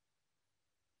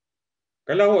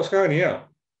 Kalau awak sekarang ni ya,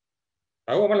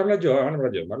 awak malah belajar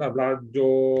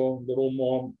di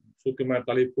rumah, suka main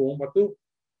telefon, lepas tu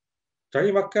cari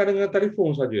makan dengan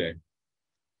telefon saja.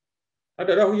 Tak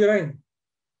ada dah kerja lain.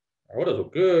 Awak tak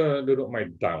suka duduk main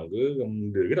down ke,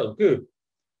 benda ke tak suka.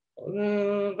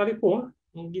 Telefon,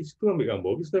 pergi situ ambil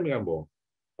gambar, pergi situ ambil gambar.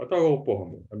 Atau awak upah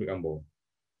ambil gambar.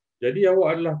 Jadi awak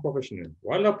adalah profesional.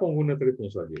 Walaupun guna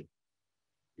telefon saja.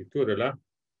 Itu adalah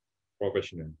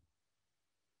profesional.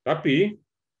 Tapi,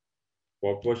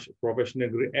 profesional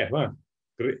grade F lah.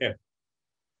 Grade F.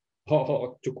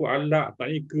 Cukup alat,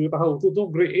 teknikal tahu tu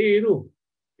grade A tu.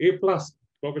 A plus.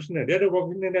 Profesional. Dia ada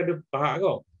profesional, dia ada tahap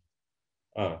kau.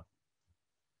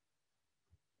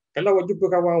 Kalau awak jumpa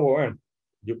kawan awak kan,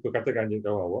 katakan je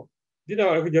kawan awak, dia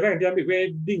dah ada kerja lain, dia ambil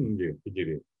wedding je kerja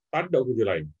dia. Tak ada kerja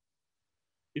lain.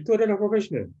 Itu adalah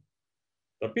profesional.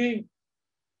 Tapi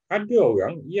ada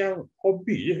orang yang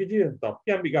hobi je kerja, tapi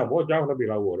ambil gambar jauh lebih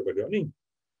lawa daripada ni.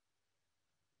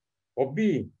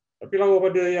 Hobi, tapi lawa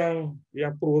pada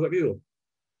yang pro tadi tu.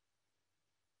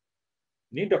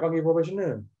 Ni dah panggil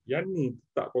profesional. Yang ni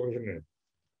tak profesional.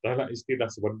 Dalam istilah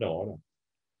sebenar lah.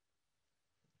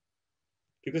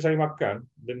 Kita cari makan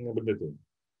dengan benda tu.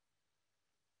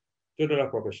 Itu adalah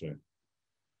profesional.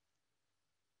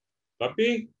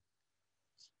 Tapi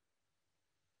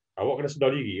awak kena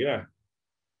sedar diri lah.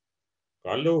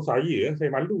 Kalau saya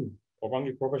malu. Orang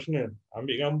panggil profesional.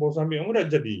 Ambil gambar sambil gambar dah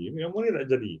jadi. Ambil gambar ni tak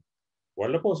jadi.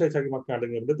 Walaupun saya cari makan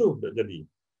dengan benda tu, tak jadi.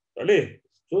 Tak boleh.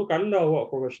 So, kalau awak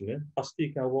profesional,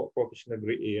 pastikan awak profesional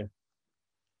grade A.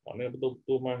 Maknanya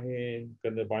betul-betul mahir,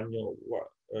 kena banyak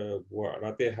buat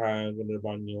latihan, kena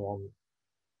banyak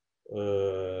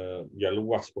yang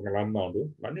luas pengalaman tu.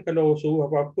 Maknanya kalau suruh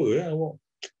apa-apa, awak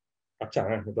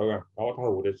kacang lah kata orang. Awak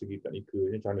tahu dari segi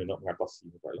teknikalnya macam mana nak mengatasi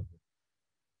masalah.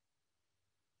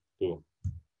 Tu.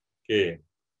 Okey.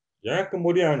 Yang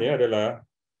kemudian ni adalah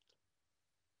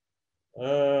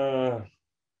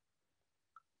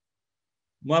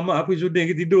Muhammad Hafizuddin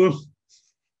kita tidur.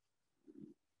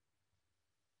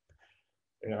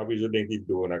 Hafizuddin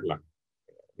tidur nak kelak.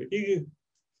 Ketiga.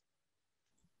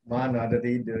 Mana ada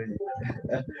tidur je.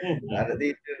 Ada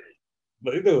tidur.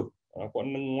 Tak itu. Apa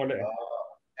neng molek.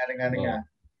 Dengar.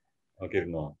 Okey,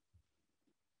 no.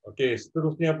 Okey,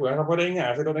 seterusnya apa? Siapa dah ingat?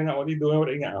 Saya dah tengok waktu tidur, saya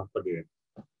dah ingat apa dia.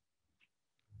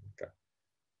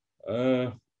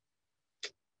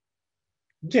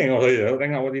 Jeng saya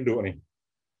tengok waktu tidur ni.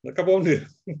 Nak apa benda?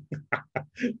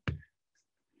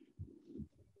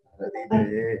 Ada tidur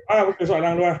je. Betul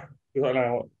soalan lu lah. Soalan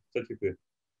awak. Saya cerita.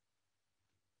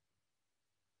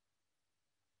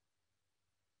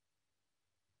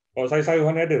 Saya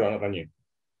mana ada tak nak tanya?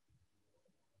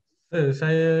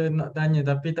 Saya nak tanya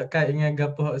tapi tak kait dengan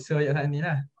gapo hak ayat saat ni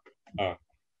lah.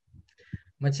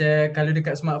 Macam kalau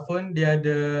dekat smartphone dia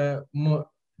ada mode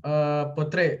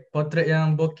portrait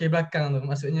yang bokeh belakang tu,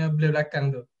 maksudnya blur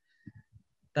belakang tu.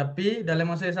 Tapi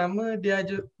dalam masa yang sama dia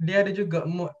ada juga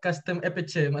mode custom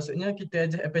aperture, maksudnya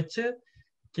kita adjust aperture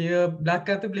kira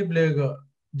belakang tu boleh blur ke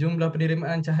jumlah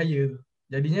penerimaan cahaya tu.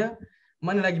 Jadinya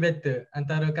mana lagi better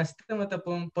antara custom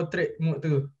ataupun portrait mode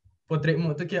tu? Portrait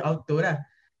mode tu kira auto lah.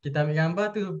 Kita ambil gambar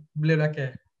tu blur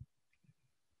belakang.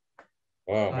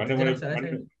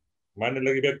 Mana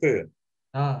lagi better?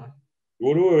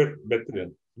 Dua-dua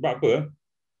better. Sebab apa?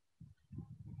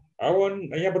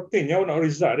 Yang penting awak nak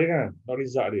result dia kan. Nak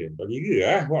result dia. Tak kira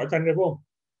lah buat macam mana pun.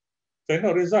 Saya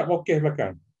nak result bokeh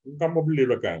belakang. Gambar beli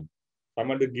belakang.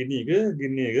 Sama ada gini ke,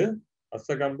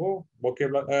 asal gambar bokeh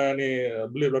belakang,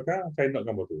 beli belakang, saya nak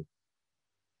gambar tu.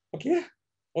 Okey lah.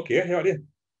 Okey lah jawab dia.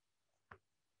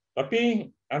 Tapi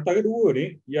antara dua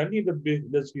ni, yang ni lebih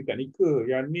dari segi teknikal,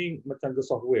 yang ni macam ke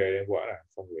software yang buat lah,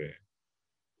 software.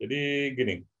 Jadi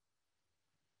gini,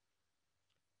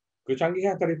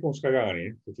 kecanggihan telefon sekarang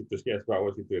ni, saya cerita sikit sebab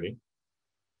awak cerita ni.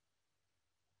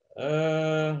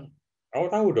 Awak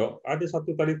tahu tak, ada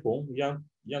satu telefon yang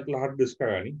telah ada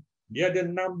sekarang ni, dia ada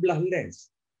 16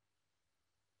 lens.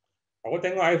 Awak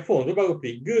tengok iPhone tu baru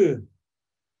 3.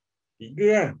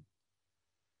 3 kan?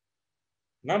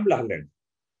 16 lens.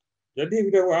 Jadi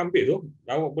bila awak ambil tu,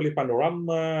 awak boleh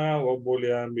panorama, awak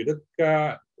boleh ambil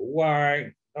dekat,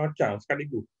 wide, macam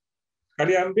sekaligus.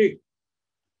 Sekali ambil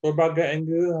pelbagai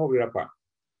angle awak boleh dapat.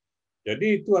 Jadi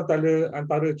itu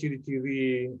antara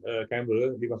ciri-ciri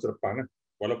kamera di masa depan lah.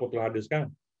 Walaupun telah ada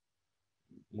sekarang.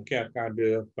 Mungkin akan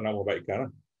ada penambahbaikan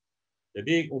lah.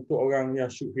 Jadi untuk orang yang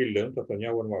shoot filem,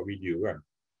 contohnya awak buat video kan.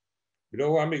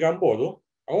 Bila awak ambil gambar tu,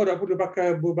 awak tak perlu pakai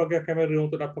berbagai kamera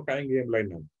untuk dapatkan angle yang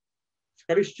berlainan.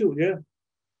 Sekali shoot je,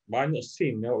 banyak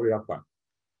scene yang awak boleh dapat.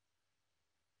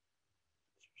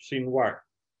 Scene wide,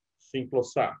 scene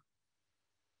close up,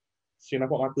 scene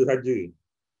nampak mata saja,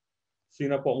 scene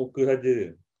nampak muka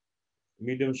saja,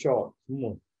 medium shot,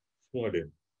 semua ada.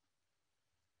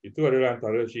 Itu adalah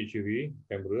antara ciri-ciri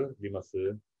kamera di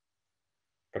masa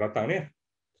akan datang ni.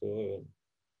 So,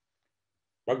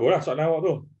 baguslah soalan awak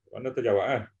tu. Mana terjawab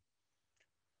kan?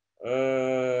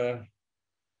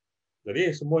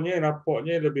 Jadi semuanya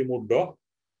nampaknya lebih mudah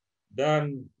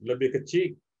dan lebih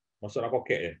kecil, masuk dalam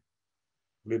poket je.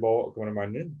 Boleh bawa ke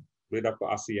mana-mana, boleh dapat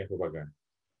AC yang pelbagai.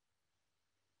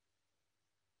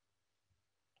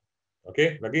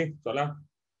 Okey, lagi soalan?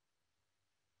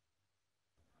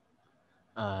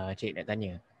 Cik nak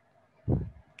tanya.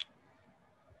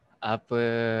 Apa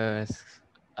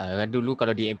kan dulu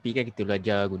kalau di MP kan kita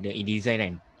belajar guna InDesign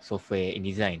kan, software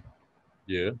InDesign.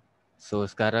 Ya. Yeah. So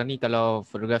sekarang ni kalau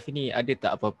fotografi ni ada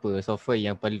tak apa-apa software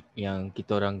yang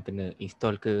kita orang kena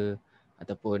install ke,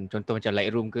 ataupun contoh macam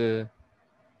Lightroom ke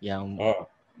yang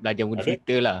belajar guna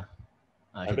filter lah.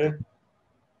 Ada.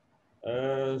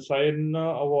 Saya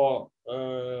nak awak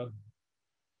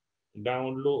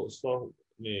download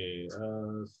ni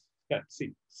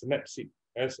Snapseed, SNAPSEED.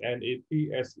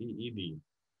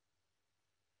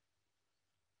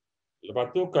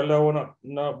 Lepas tu kalau awak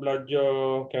nak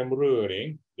belajar kamera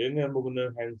ni dengan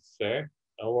menggunakan handset,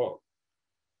 awak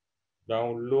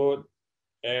download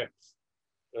apps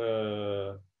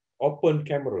Open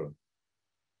Camera.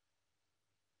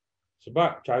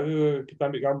 Sebab cara kita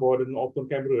ambil gambar dengan Open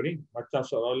Camera ni macam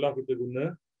seolah-olah kita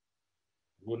guna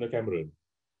kamera.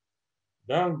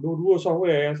 Dan dua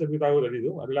software yang saya beritahu tadi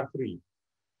tu adalah free.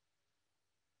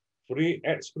 Free,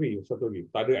 ads free satu lagi.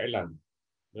 Tak ada iklan.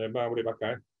 Memang boleh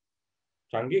pakai.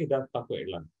 Canggih dan tanpa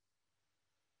iklan.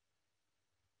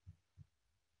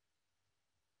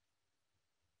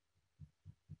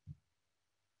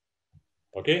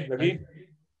 Okey, lagi?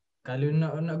 Kalau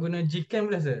nak guna Gcam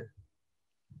boleh sir?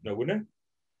 Nak guna?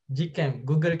 Gcam,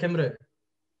 Google Camera.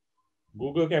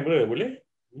 Google Camera boleh?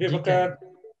 Dia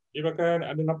pakai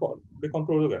ada nampak dia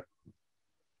control tu kan?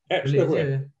 Apps boleh ke?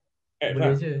 je. Apps boleh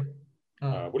lah. je.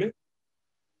 Boleh.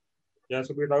 Yang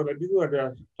saya beritahu tadi tu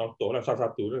ada contohlah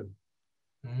salah satu tu.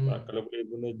 Kalau boleh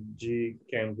guna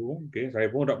Gcam tu, okay,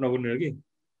 saya pun tak pernah guna lagi.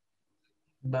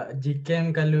 Sebab Gcam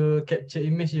kalau capture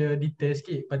image dia detail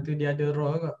sikit, lepas tu dia ada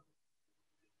raw kot.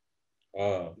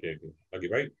 Okey. Lagi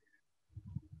baik.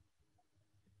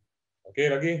 Okey,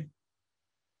 lagi.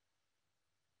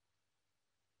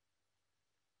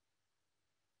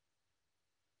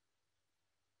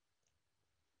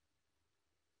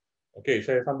 Okey,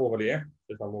 saya sambung balik ya.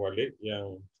 Saya sambung balik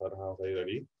yang sarahan saya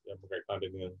tadi yang berkaitan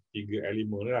dengan 3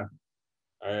 elemen lah.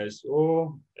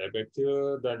 ISO,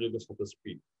 aperture dan juga shutter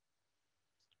speed.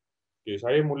 Okey,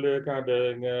 saya mulakan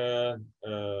dengan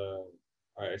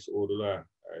ISO dulu lah.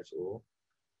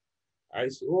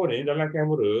 ISO ni dalam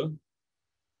kamera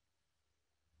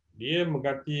dia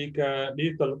menggantikan,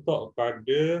 dia terletak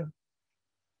pada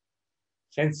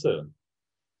sensor.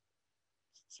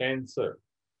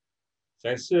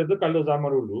 Sensor tu kalau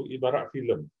zaman dulu ibarat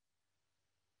filem.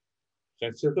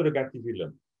 Sensor tu dia ganti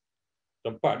filem.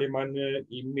 Tempat di mana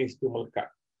image tu melekat.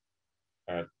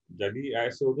 Jadi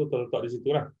ISO tu terletak di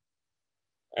situlah.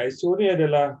 ISO ni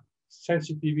adalah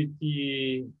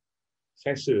sensitivity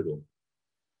sensor tu.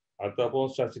 Ataupun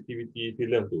sensitivity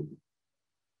filem tu.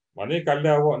 Maknanya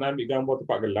kalau awak nak ambil gambar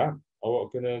tempat gelap,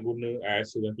 awak kena guna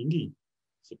ISO yang tinggi.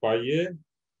 Supaya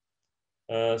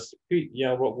speed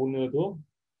yang awak guna tu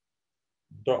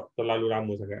tak terlalu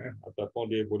lama sangat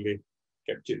ataupun dia boleh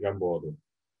capture gambar tu.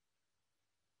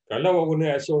 Kalau awak guna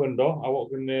ISO rendah,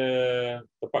 awak kena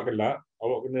tepat gelap,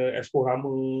 awak kena expose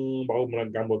lama baru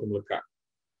gambar tu melekat.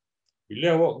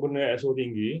 Bila awak guna ISO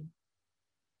tinggi,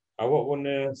 awak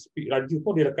guna speed laju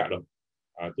pun dia lekat dah.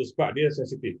 Itu sebab dia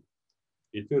sensitif.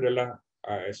 Itu adalah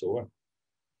ISO lah.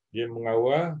 Dia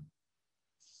mengawal,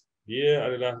 dia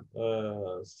adalah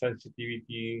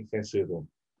sensitivity sensor tu.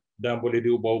 Dan boleh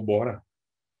diubah-ubah lah.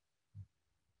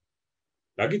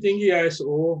 Lagi tinggi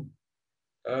ISO,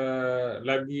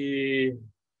 lagi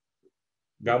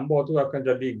gambar tu akan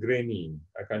jadi grainy,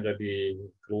 akan jadi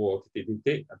keluar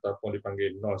titik-titik ataupun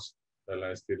dipanggil noise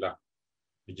dalam istilah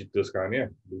digital sekarang ni.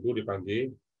 Dulu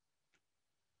dipanggil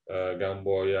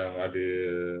gambar yang ada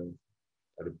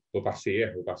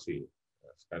berpasir, berpasir.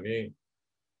 Sekarang ni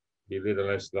bila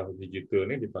dalam istilah digital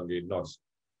ni dipanggil noise.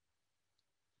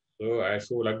 So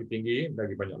ISO lagi tinggi,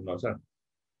 lagi banyak noise lah.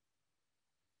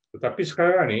 Tetapi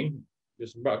sekarang ni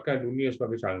disebabkan dunia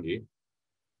semakin canggih,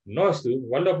 noise tu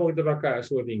walaupun kita pakai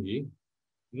ISO tinggi,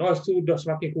 noise tu dah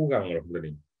semakin kurang lah benda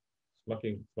ni.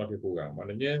 Semakin kurang.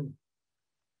 Maknanya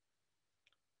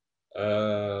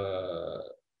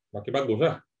makin bagus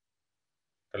lah.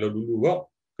 Kalau dulu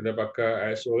kena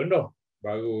pakai ISO rendah,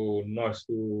 baru noise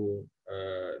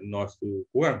tu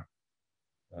kurang.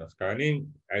 Sekarang ni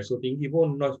ISO tinggi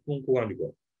pun noise pun kurang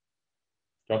juga.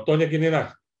 Contohnya gini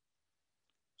lah.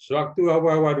 Sewaktu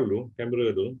awal-awal dulu,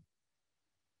 kamera tu,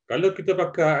 kalau kita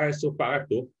pakai ISO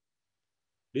 400,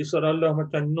 dia seolah-olah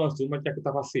macam noise tu macam kertas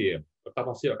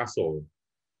pasir kasar.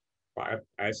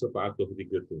 ISO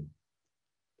 403 tu.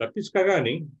 Tapi sekarang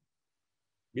ni,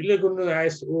 bila guna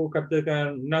ISO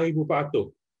katakan 6400,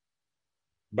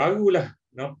 barulah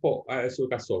nampak ISO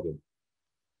kasar tu.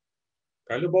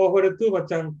 Kalau bawah pada tu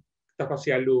macam kertas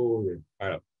pasir halus je.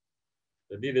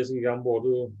 Jadi dari segi gambar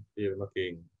tu, dia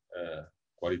makin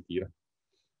kualiti lah.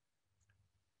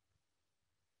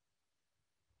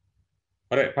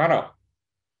 Alright, faham tak?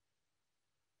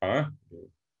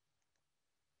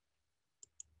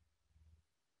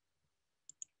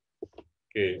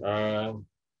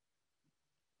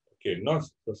 Okay,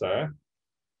 noise selesai.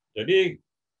 Jadi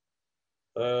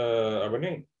apa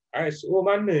ni? ISO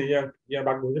mana yang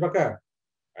bagus dia pakai?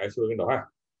 ISO rendah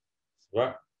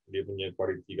sebab dia punya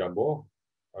kualiti gambar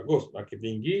bagus, makin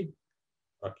tinggi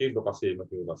makin berpasir.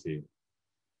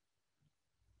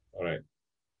 Alright.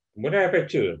 Kemudian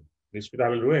aperture. Ni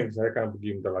sekitar dulu saya akan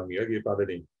pergi mendalami lagi pada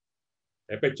ni.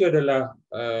 Aperture adalah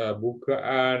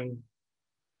bukaan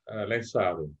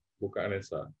lensa tu, bukaan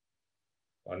lensa.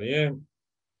 Maknanya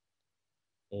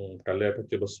kalau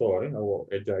aperture besar ni, awak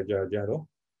ejah tu.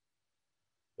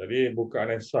 Jadi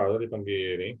bukaan lensa tu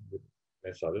dipanggil ni.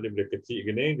 Lensa tu dia boleh kecil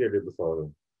gini, dia besar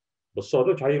tu. Besar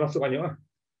tu cahaya masuk banyak lah.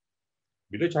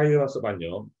 Bila cahaya masuk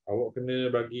banyak, awak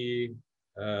kena bagi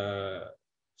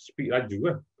speed laju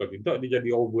lah. Kalau tidak, dia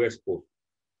jadi overexpose.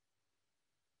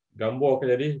 Gambar akan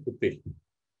jadi putih.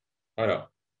 Ada.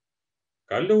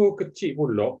 Kalau kecil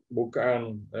pula,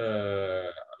 bukan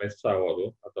lensa awak tu,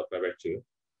 atau aperture,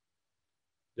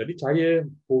 jadi cahaya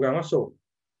kurang masuk.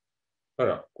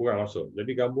 Tak? Kurang masuk.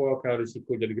 Jadi gambar akan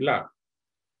risiko jadi gelap.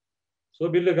 So,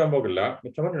 bila gambar gelap,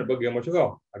 macam mana nak bagi gambar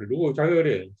cerah? Ada dua cara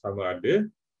dia. Sama ada,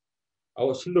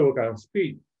 awak slowkan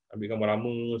speed. Ambil gambar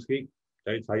lama sikit,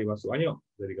 cari cahaya masuk banyak,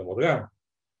 jadi gambar terang.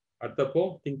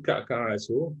 Ataupun tingkatkan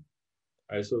ISO.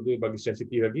 ISO tu bagi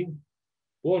sensitif lagi,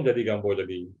 pun jadi gambar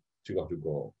jadi cerah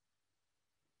juga.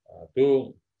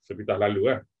 Itu sepintas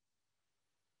lalu lah.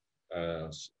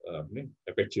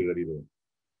 Aperture tadi tu.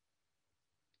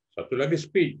 Satu lagi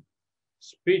speed.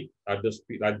 Speed, ada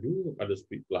speed laju, ada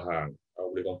speed perlahan. Awak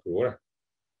boleh kontrol lah.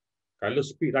 Kalau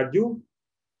speed laju,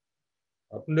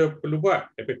 apa benda perlu buat?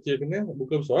 Aperture kena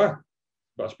buka besar lah.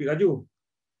 Sebab speed laju.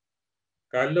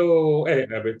 Kalau,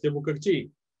 aperture buka kecil.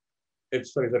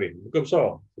 Sorry. Buka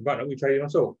besar. Sebab nak bagi cahaya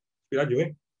masuk. Speed laju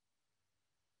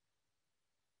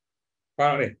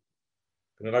Faham ni?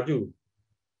 Kena laju.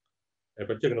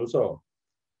 Aperture kena besar.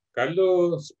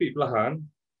 Kalau speed perlahan,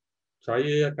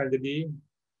 cahaya akan jadi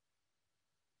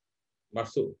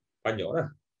masuk banyak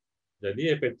lah.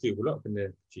 Jadi aperture pula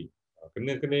kena kecil.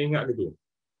 Kena ingat gitu.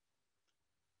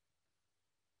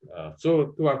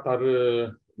 So tu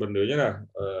antara bendanya lah.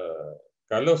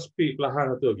 Kalau speed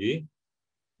perlahan satu lagi,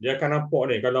 dia akan nampak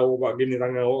ni. Kalau buat gini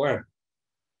tangan awak kan,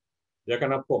 dia akan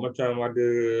nampak macam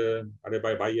ada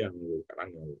bayang-bayang kat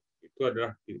tangan. Itu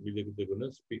adalah bila kita guna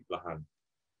speed perlahan.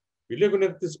 Bila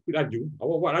guna speed laju,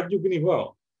 awak buat laju gini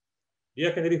pula,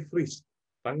 dia akan jadi freeze.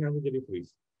 Tangan tu jadi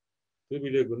freeze. Itu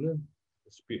bila guna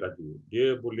speed laju.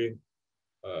 Dia boleh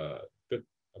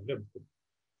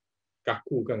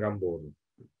kakukan gambar tu.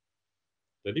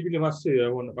 Jadi bila masa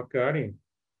awak nak pakai ni,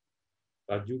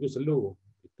 laju ke slow,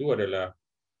 itu adalah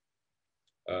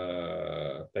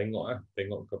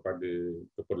tengok kepada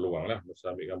keperluan lah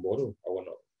masa ambil gambar tu, awak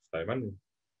nak style mana.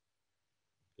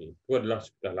 Itu adalah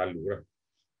sudah lalu lah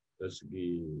dari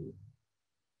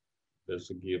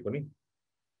segi apa ni,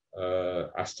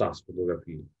 asas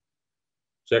fotografi.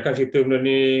 Saya akan cerita benda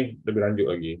ni lebih lanjut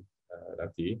lagi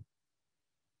nanti.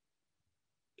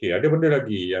 Okey, ada benda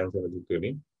lagi yang saya nak cerita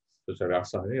ni secara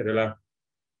asas ni adalah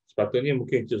sepatutnya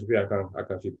mungkin Cik Sofia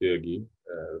akan cerita lagi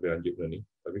lebih lanjut benda ni,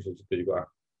 tapi saya cerita juga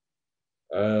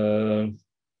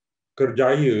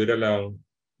kerjaya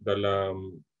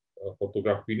dalam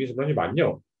fotografi ni sebenarnya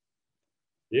banyak.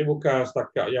 Dia bukan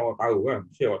setakat yang awak tahu kan.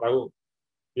 Mesti awak tahu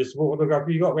dia sebut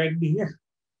fotografi juga wedding lah.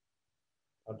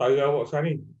 Antara awak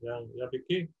sekarang ni yang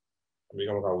fikir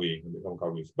ambil gambar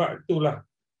kahwin. Sebab itulah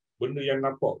benda yang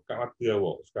nampak kat mata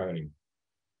awak sekarang ni.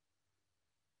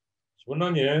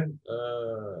 Sebenarnya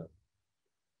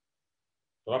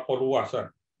terlampau luas lah.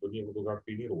 Dunia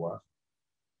fotografi ni luas.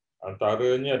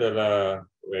 Antaranya adalah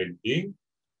wedding,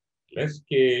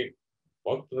 landscape,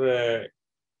 portrait,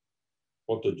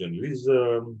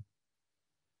 photojournalism,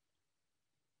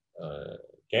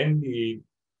 candid,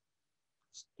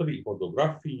 street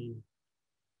photography,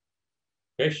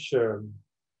 fashion,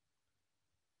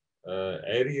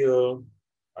 aerial,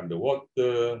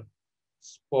 underwater,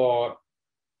 sport,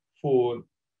 food,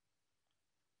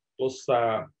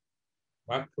 close-up,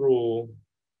 makro,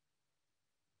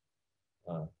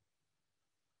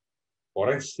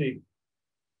 forensik.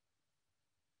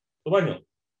 So banyak.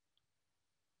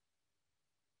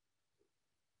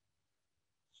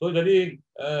 So jadi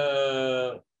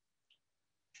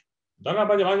dalam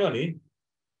banyak-banyak ni,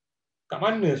 kat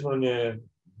mana sebenarnya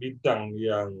bidang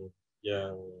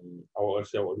yang awak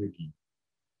rasa awak rugi?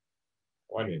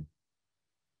 Mana?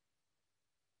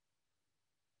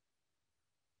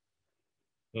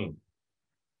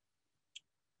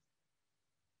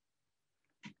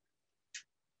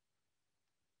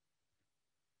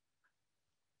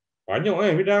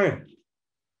 Banyak bidang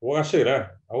Awak rasa lah,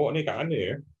 awak ni kat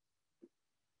mana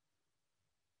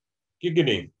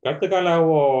Gini, katakanlah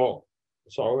awak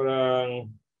seorang,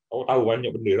 awak tahu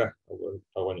banyak benda lah. Awak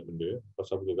tahu banyak benda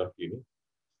pasal fotografi ni.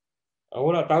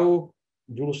 Awak nak tahu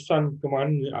jurusan ke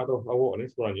mana arah awak ni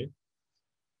sebenarnya.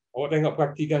 Awak tengok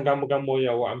perhatikan gambar-gambar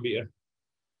yang awak ambil lah.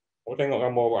 Awak tengok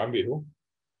gambar awak ambil tu,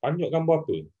 banyak gambar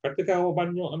apa? Katakan awak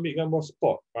banyak ambil gambar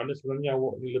sport, kerana sebenarnya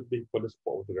awak ni lebih pada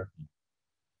sport fotografi.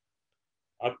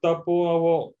 Ataupun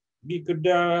awak pergi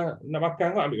kedai nak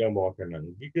makan, awak ambil gambar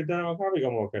makanan. Pergi kedai makan, ambil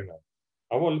gambar makanan.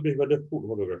 Awak lebih pada food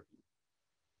fotografi.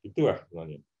 Itulah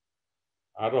sebenarnya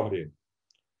arah dia.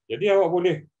 Jadi awak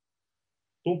boleh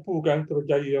tumpukan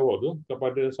kerjaya awak tu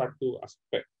kepada satu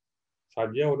aspek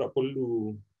saja. Awak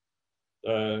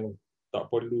tak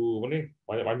perlu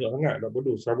banyak-banyak sangat, tak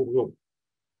perlu serabut perut.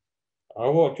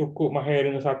 Awak cukup mahir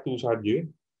dengan satu saja,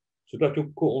 sudah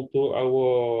cukup untuk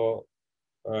awak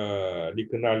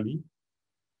dikenali,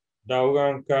 dan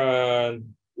orang akan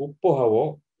upah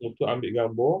awak untuk ambil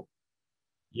gambar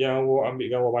yang awak ambil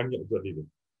gambar banyak untuk dia.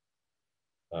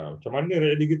 Macam mana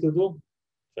nak jadi gitu tu?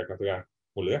 Saya akan terang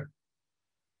mula.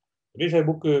 Jadi saya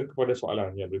buka kepada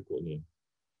soalan yang berikutnya.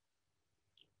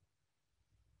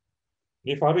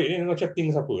 Ni Farid ni nak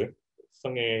chatting siapa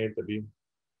Sengih tadi.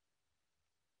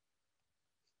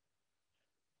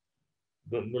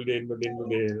 Nulis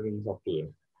siapa?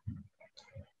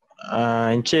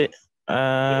 Encik,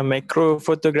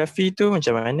 makrofotografi tu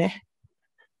macam mana?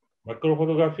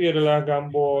 Makrofotografi adalah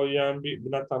gambar yang ambil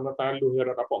binatang-binatang halus yang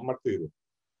nak dapat mata tu.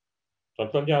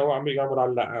 Contohnya awak ambil gambar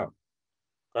lalat tau.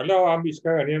 Kalau awak ambil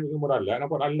sekarang ni, ambil gambar lalat,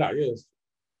 nampak lalat je.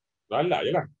 Lalat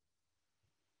je lah.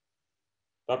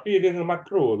 Tapi dengan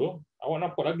makro tu, awak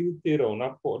nampak lagi detail tau.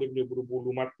 Nampak dia punya bulu-bulu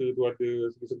mata tu ada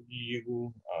segi-segi tu.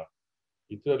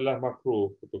 Itu adalah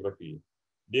makro fotografi.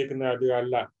 Dia kena ada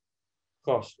alat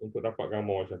khas untuk dapat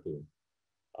gambar macam tu.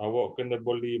 Awak kena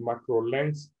beli makro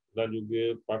lens dan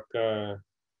juga pakai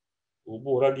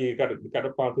ubuh lagi dekat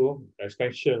depan tu,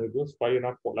 extension itu, supaya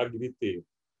nampak lagi detail.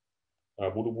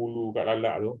 Bulu-bulu kat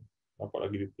lalat tu nampak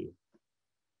lagi detail.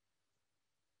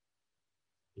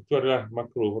 Itu adalah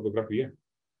makro fotografi.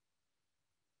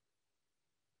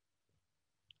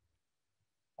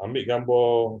 Ambil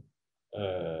gambar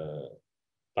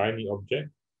tiny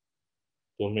object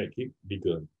to make it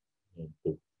bigger.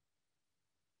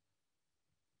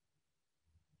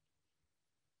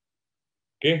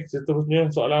 Okey, seterusnya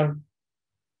soalan.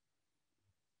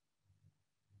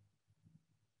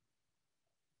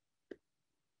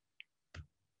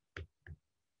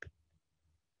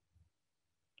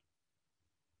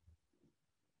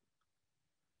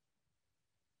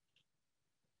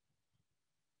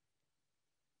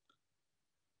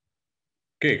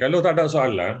 Okey, kalau tak ada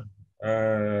soalan,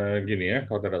 gini ya,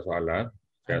 kalau tak ada soalan,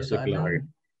 saya Ada rasa kelar lagi. soalan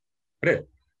Ada?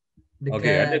 Okey,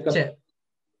 dekat adakah chat.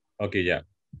 Okey, ya.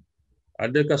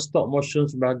 Adakah stop motion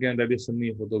sebahagian dari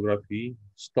seni fotografi?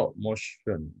 Stop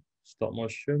motion. Stop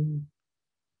motion,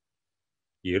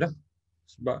 iyalah.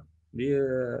 Sebab dia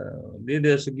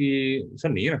dari segi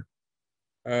seni lah.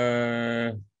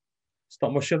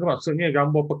 Stop motion tu maksudnya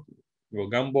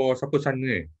gambar siapa sana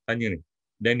ni? Tanya ni.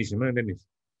 Dennis, mana Dennis?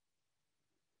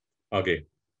 Okey.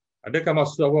 Adakah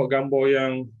maksud awak gambar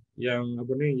yang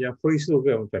apa ni, yang freeze tu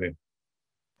ke macam ni?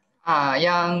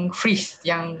 Yang freeze,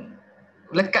 yang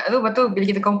lekat tu, lepas tu bila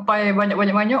kita compile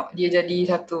banyak-banyak dia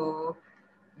jadi satu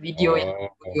video yang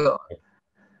Oh, juga.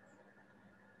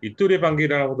 itu dia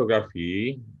panggil dalam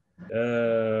fotografi.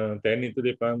 Teknik tu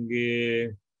dia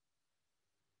panggil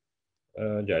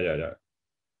sekejap.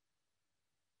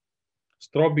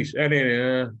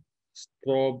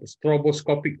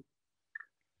 Stroboscopic.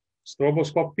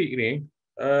 Stroboscopic ni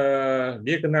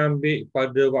dia kena ambil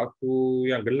pada waktu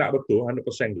yang gelap betul,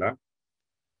 100% gelap.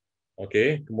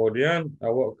 Okey, kemudian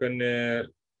awak kena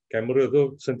kamera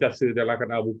tu sentiasa dalam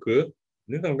keadaan buka.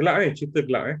 Ini kan gelap ni, cerita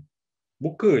gelap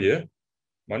buka je.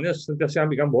 Maknanya sentiasa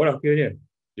ambil gambar lah kiranya.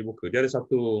 Dia buka. Dia ada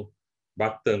satu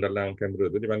button dalam kamera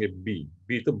tu, dia panggil B.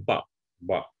 B tu bulb.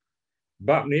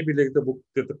 Bulb ni bila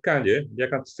kita tekan je, dia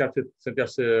akan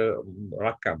sentiasa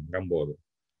rakam gambar tu.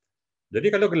 Jadi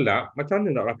kalau gelap, macam mana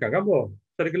nak rakam gambar?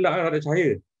 Kalau gelap tak ada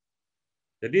cahaya.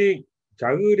 Jadi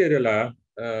cara dia adalah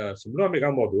sebelum ambil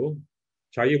gambar tu,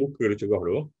 cahaya buka dia cerah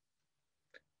tu.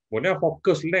 Kemudian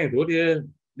fokus lens tu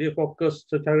dia fokus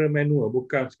secara manual,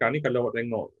 bukan sekarang ni kalau awak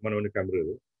tengok mana-mana kamera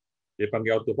tu. Dia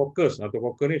panggil autofocus.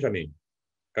 Autofocus ni macam ni.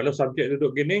 Kalau subjek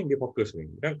duduk gini, dia fokus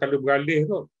ni. Dan kalau beralih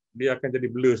tu, dia akan jadi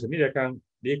blur sini, dia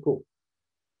ikut.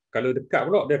 Kalau dekat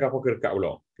pula, dia akan fokus dekat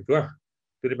pula. Gitu lah.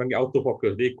 Itu dia panggil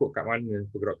autofocus. Dia ikut kat mana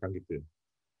pergerakan kita.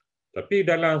 Tapi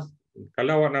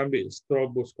kalau awak nak ambil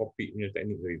stroboscopic punya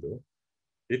teknik tadi tu,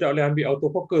 dia tak boleh ambil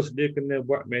autofocus. Dia kena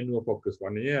buat manual focus.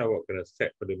 Maknanya awak kena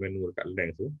set pada manual dekat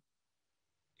lens tu.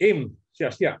 Aim,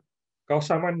 siap-siap.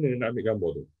 Kawasan mana nak ambil gambar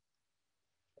tu.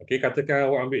 Okey, katakan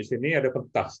awak ambil sini, ada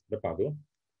pentas depan tu.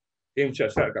 Aim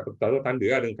siap-siap kat pentas tu, tanda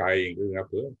ada kain ke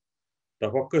apa. Dah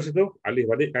fokus tu, alih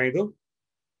balik kain tu.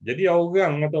 Jadi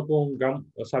orang ataupun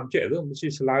subjek tu mesti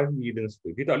selari dengan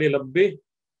situ. Dia tak boleh lebih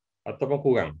ataupun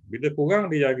kurang. Bila kurang,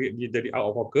 dia jadi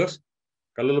out of focus.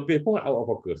 Kalau lebih pun out of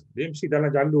focus. Dia mesti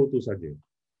dalam jalur tu saja.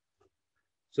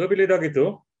 So, bila dah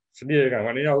gitu, sedia kan.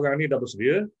 Maknanya orang ni dah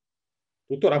bersedia,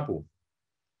 tutup lampu.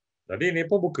 Jadi, ni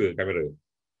pun buka kamera.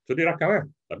 So, dia rakam kan.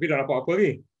 Tapi tak nampak apa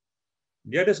lagi.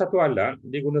 Dia ada satu alat,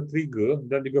 dia guna trigger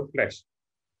dan juga flash.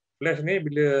 Flash ni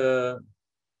bila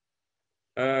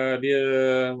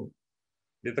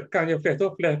dia tekan je flash tu,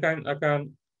 flash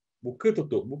akan buka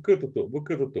tutup.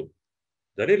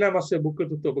 Jadi dalam masa buka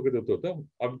tutup tu,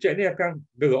 objek ni akan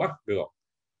gerak.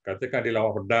 Katakan dia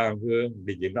lawan pedang ke,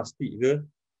 dia gimnastik ke.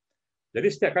 Jadi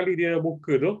setiap kali dia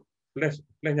buka tu, flash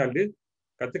nyala,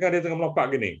 katakan dia tengah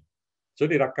melompat gini. So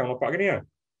dia rakam melompat gini kan.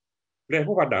 Flash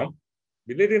pun padam.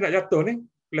 Bila dia nak jatuh ni,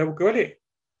 flash buka balik.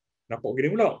 Nampak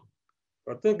gini pula.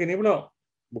 Lepas tu gini pula.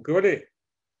 Buka balik.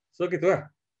 So gitulah.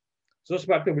 So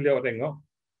sebab tu bila awak tengok,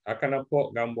 akan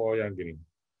nampak gambar yang gini.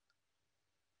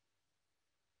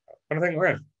 Pernah tengok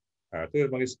kan? Itu dia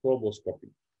panggil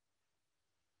stroboscopic.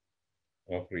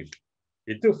 Freeze.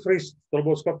 Itu freeze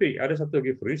stroboscopic. Ada satu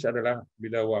lagi freeze adalah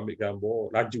bila awak ambil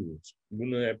gambar laju.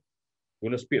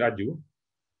 Guna speed laju.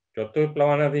 Contoh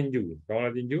perlawanan tinju.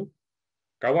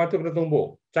 Kawan tu kena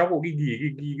tumbuk. Cabut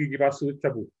gigi palsu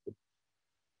cabut.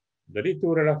 Jadi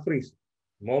itu adalah freeze.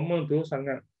 Momen tu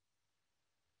sangat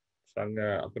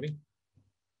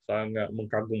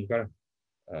mengagumkan.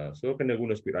 So kena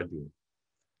guna speed laju.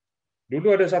 Dulu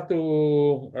ada satu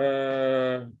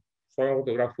seorang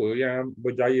fotografer yang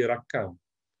berjaya rakam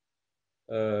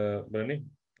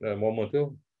momen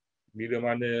tu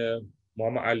bila mana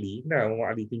Muhammad Ali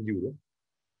tinju tu.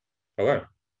 Tahu kan?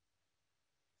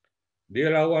 Dia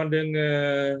lawan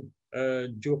dengan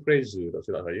Joe Frazier, tak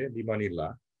silap saya, di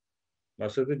Manila.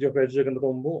 Masa tu Joe Frazier kena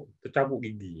tumbuk, tercabut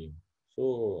gigi.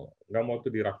 So gambar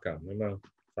tu dirakam. Memang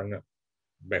sangat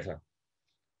best lah.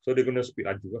 So dia guna speed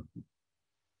laju lah.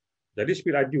 Jadi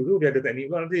speed laju tu dia ada teknik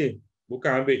pun nanti.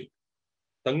 Bukan ambil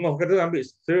tengah kata ambil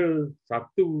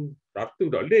satu tak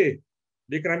boleh.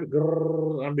 Dia kena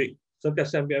ambil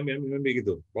sentiasa ambil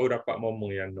gitu. Baru dapat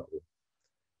momen yang nak tu.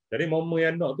 Jadi momen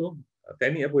yang nak tu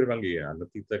teknik apa dia panggil?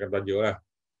 Nanti kita akan belajar lah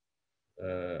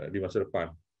di masa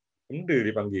depan. Benda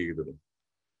dia panggil gitu.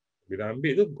 Bila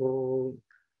ambil tu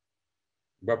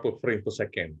berapa frame per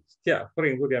second. Setiap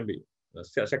frame tu dia ambil.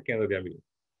 Setiap second tu dia ambil.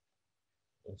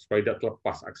 supaya tak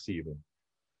terlepas aksi tu.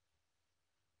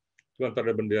 Itu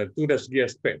antara benda tu dari segi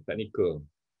aspek teknikal.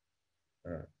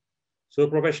 So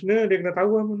profesional dia kena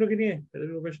tahu benda gini,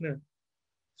 profesional.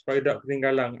 Supaya tak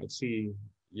ketinggalan aksi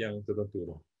yang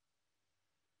tertentu tu.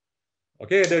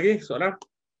 Okey, ada lagi soalan?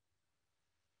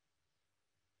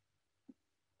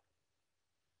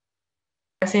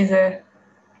 Terima kasih, Sir.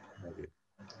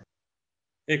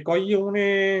 Okay. Koyong ni.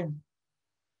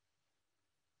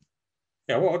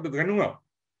 Awak ada Terengganu tak?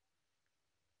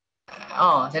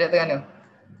 Oh, saya dah Terengganu.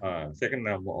 Saya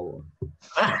kenal awak.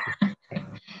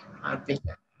 Habis.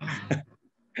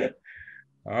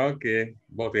 Okey,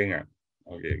 baru teringat.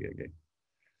 Okey.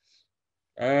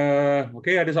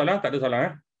 Okey, ada soalan? Tak ada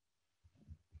soalan?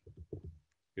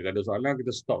 Kita ada soalan,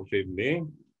 kita stop sharing.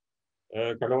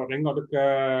 Kalau awak tengok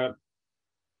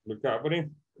dekat apa ni?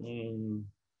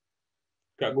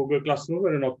 Kat Google Classroom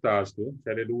ada nota tu.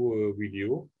 Saya ada 2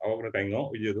 video. Awak kena tengok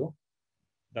video tu.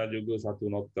 Dan juga satu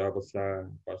nota pasal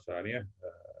ni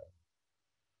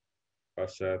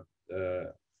pasal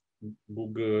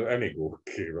Google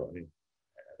ni.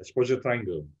 Exposure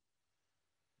triangle.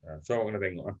 So awak kena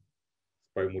tengok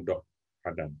supaya mudah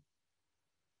hadam.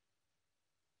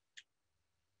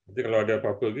 Nanti kalau ada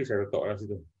apa-apa lagi saya letaklah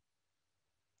situ.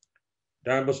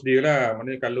 Dan bersedialah,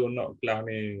 maknanya kalau nak kelas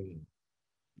ni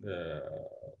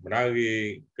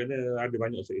menarik, kena ada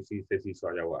banyak sesi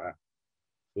soal jawab.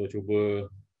 So cuba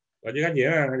kaji-kaji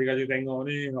lah, kaji-kaji tengok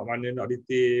ni, nak mana nak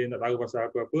detail, nak tahu pasal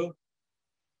apa-apa,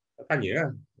 tanya lah,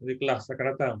 di kelas akan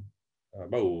datang.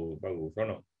 Baru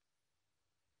seronok.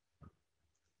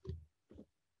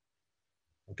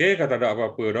 Okey, kalau tak ada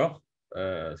apa-apa dah,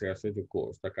 saya rasa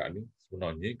cukup setakat ni.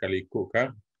 Sebenarnya, kalau ikutkan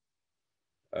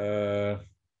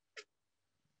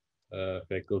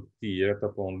fakulti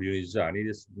ataupun Uniza ni,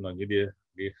 dia sebenarnya dia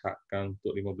dihadkan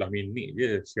untuk 15 minit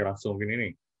je secara langsung gini ni.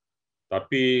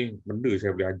 Tapi benda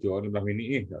saya boleh ajar 15 minit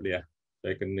ni, tak boleh lah.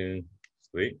 Saya kena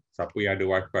straight. Siapa yang ada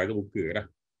wifi tu buka lah.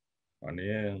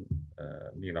 Maknanya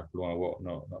ni lah peluang awak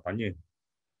nak tanya.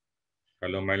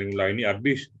 Kalau mailing lain ni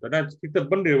habis, kadang kita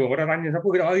benda pun orang tanya siapa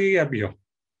kena hari habis lah.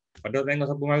 Padahal tengok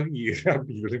siapa hari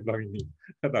habis 15 minit.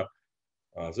 Tak.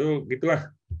 So gitulah.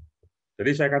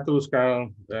 Jadi saya akan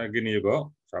teruskan gini juga,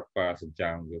 sampai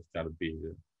sejam ke, sejam lebih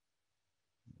ke.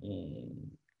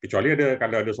 Kecuali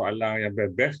kalau ada soalan yang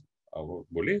best,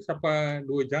 boleh sampai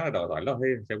 2 jam tak masalah.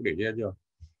 Saya boleh je aja.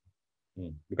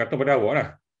 Bergantung pada awak lah.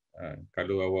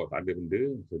 Kalau awak tak ada benda,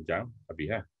 sejam, habis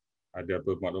lah. Ada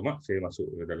apa maklumat, saya masuk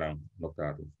ke dalam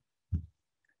nota tu.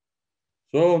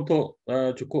 So untuk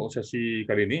cukup sesi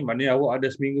kali ini, maknanya awak ada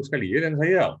seminggu sekali ya dengan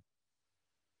saya.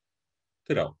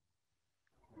 Betul tak?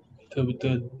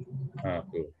 Betul.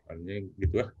 Betul. Maknanya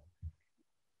gitu lah.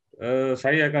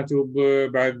 Saya akan cuba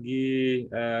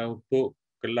bagi untuk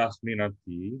kelas ni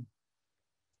nanti,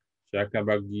 saya akan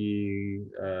bagi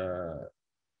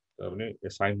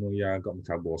assignment yang agak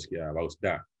mencabar sikit lah, baru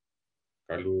sedap.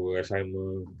 Kalau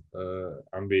assignment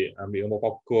ambil gambar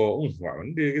pokok, buat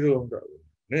benda gitu.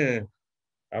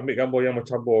 Ambil gambar yang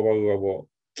mencabar baru awak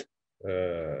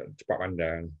cepat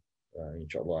pandang.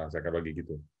 InsyaAllah saya akan bagi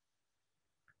gitu.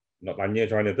 Nak tanya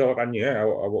macam mana tu, awak tanya.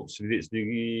 Awak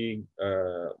sendiri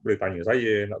boleh tanya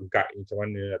saya, nak guide macam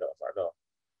mana, ada masalah.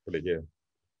 Boleh je.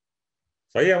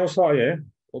 Saya yang besar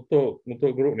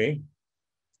untuk grup ni,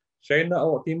 saya nak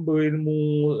awak timba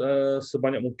ilmu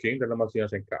sebanyak mungkin dalam masa yang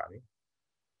singkat ni.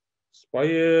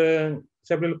 Supaya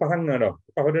saya boleh lepas tangan dah.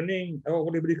 Lepas pada ni, awak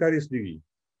boleh beri karya sendiri.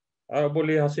 Awak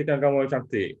boleh hasilkan gambar yang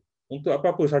cantik. Untuk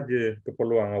apa-apa saja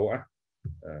keperluan awak.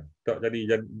 Tak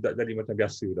jadi macam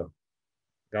biasa dah.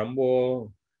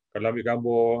 Gambar, kalau ambil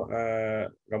gambar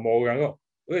orang kok.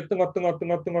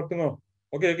 Tengok.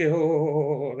 Okey.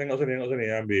 Tengok sini.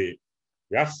 Ambil.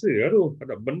 Biasa lah tu. Tak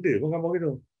ada benda pun gambar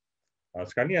gitu.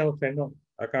 Sekarang ni saya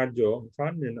akan ajar macam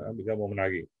mana nak ambil gambar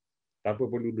menarik. Tanpa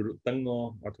perlu duduk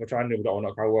tengah atau macam mana pula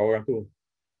nak kawal orang tu.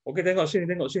 Okey, tengok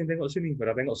sini.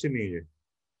 Pada tengok sini je.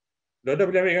 Dah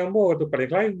boleh ambil gambar tu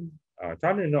paling lain.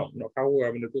 Macam mana nak kawal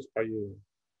benda tu supaya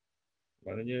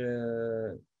maknanya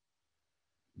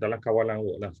dalam kawalan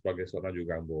awak lah sebagai seorang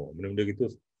jurugambar. Benda-benda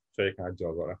gitu saya akan ajar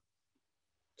awak lah.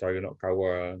 Cara nak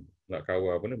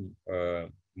kawal apa ni,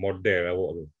 model awak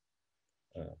tu.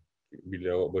 Bila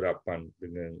awak berhadapan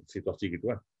dengan situasi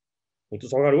gitu lah. Untuk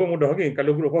seorang dua mudah lagi.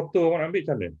 Kalau grup foto awak nak ambil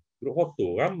macam mana? Grup foto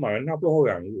ramai 60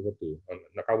 orang grup foto.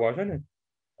 Nak kawal macam mana?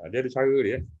 Dia ada cara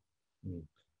dia.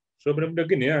 So benda-benda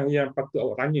gini lah yang patut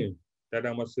awak tanya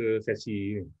dalam masa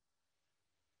sesi ni.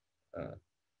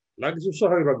 Lagi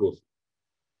susah lagi bagus.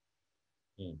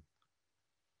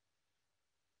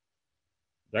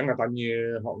 Jangan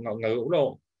tanya hak ngarut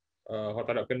pula. Hak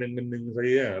tak ada kena-kena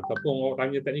saya. Ataupun awak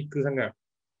tanya teknikal sangat.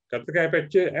 Katakan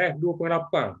aperture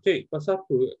f2.8. Cik, pasal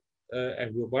apa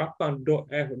f2.8 dot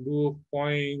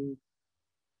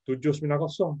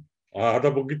f2.790?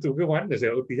 Atau begitu ke mana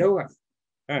saya reti jawab?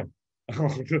 Kan?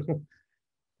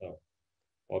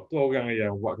 Waktu orang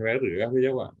yang buat kamera lah saya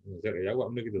jawab. Saya tak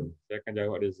jawab benda gitu. Saya akan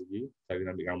jawab dari segi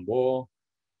cara ambil gambar,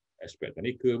 aspek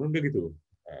teknikal, benda gitu.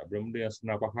 Benda-benda yang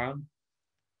senang faham,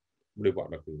 boleh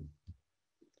buat belaka.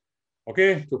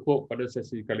 Okey, cukup pada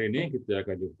sesi kali ini. Kita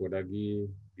akan jumpa lagi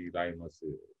di lain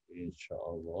masa.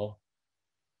 InsyaAllah.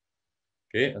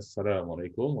 Okey,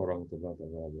 Assalamualaikum warahmatullahi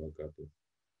wabarakatuh.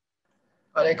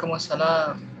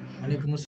 Waalaikumsalam. Waalaikumsalam.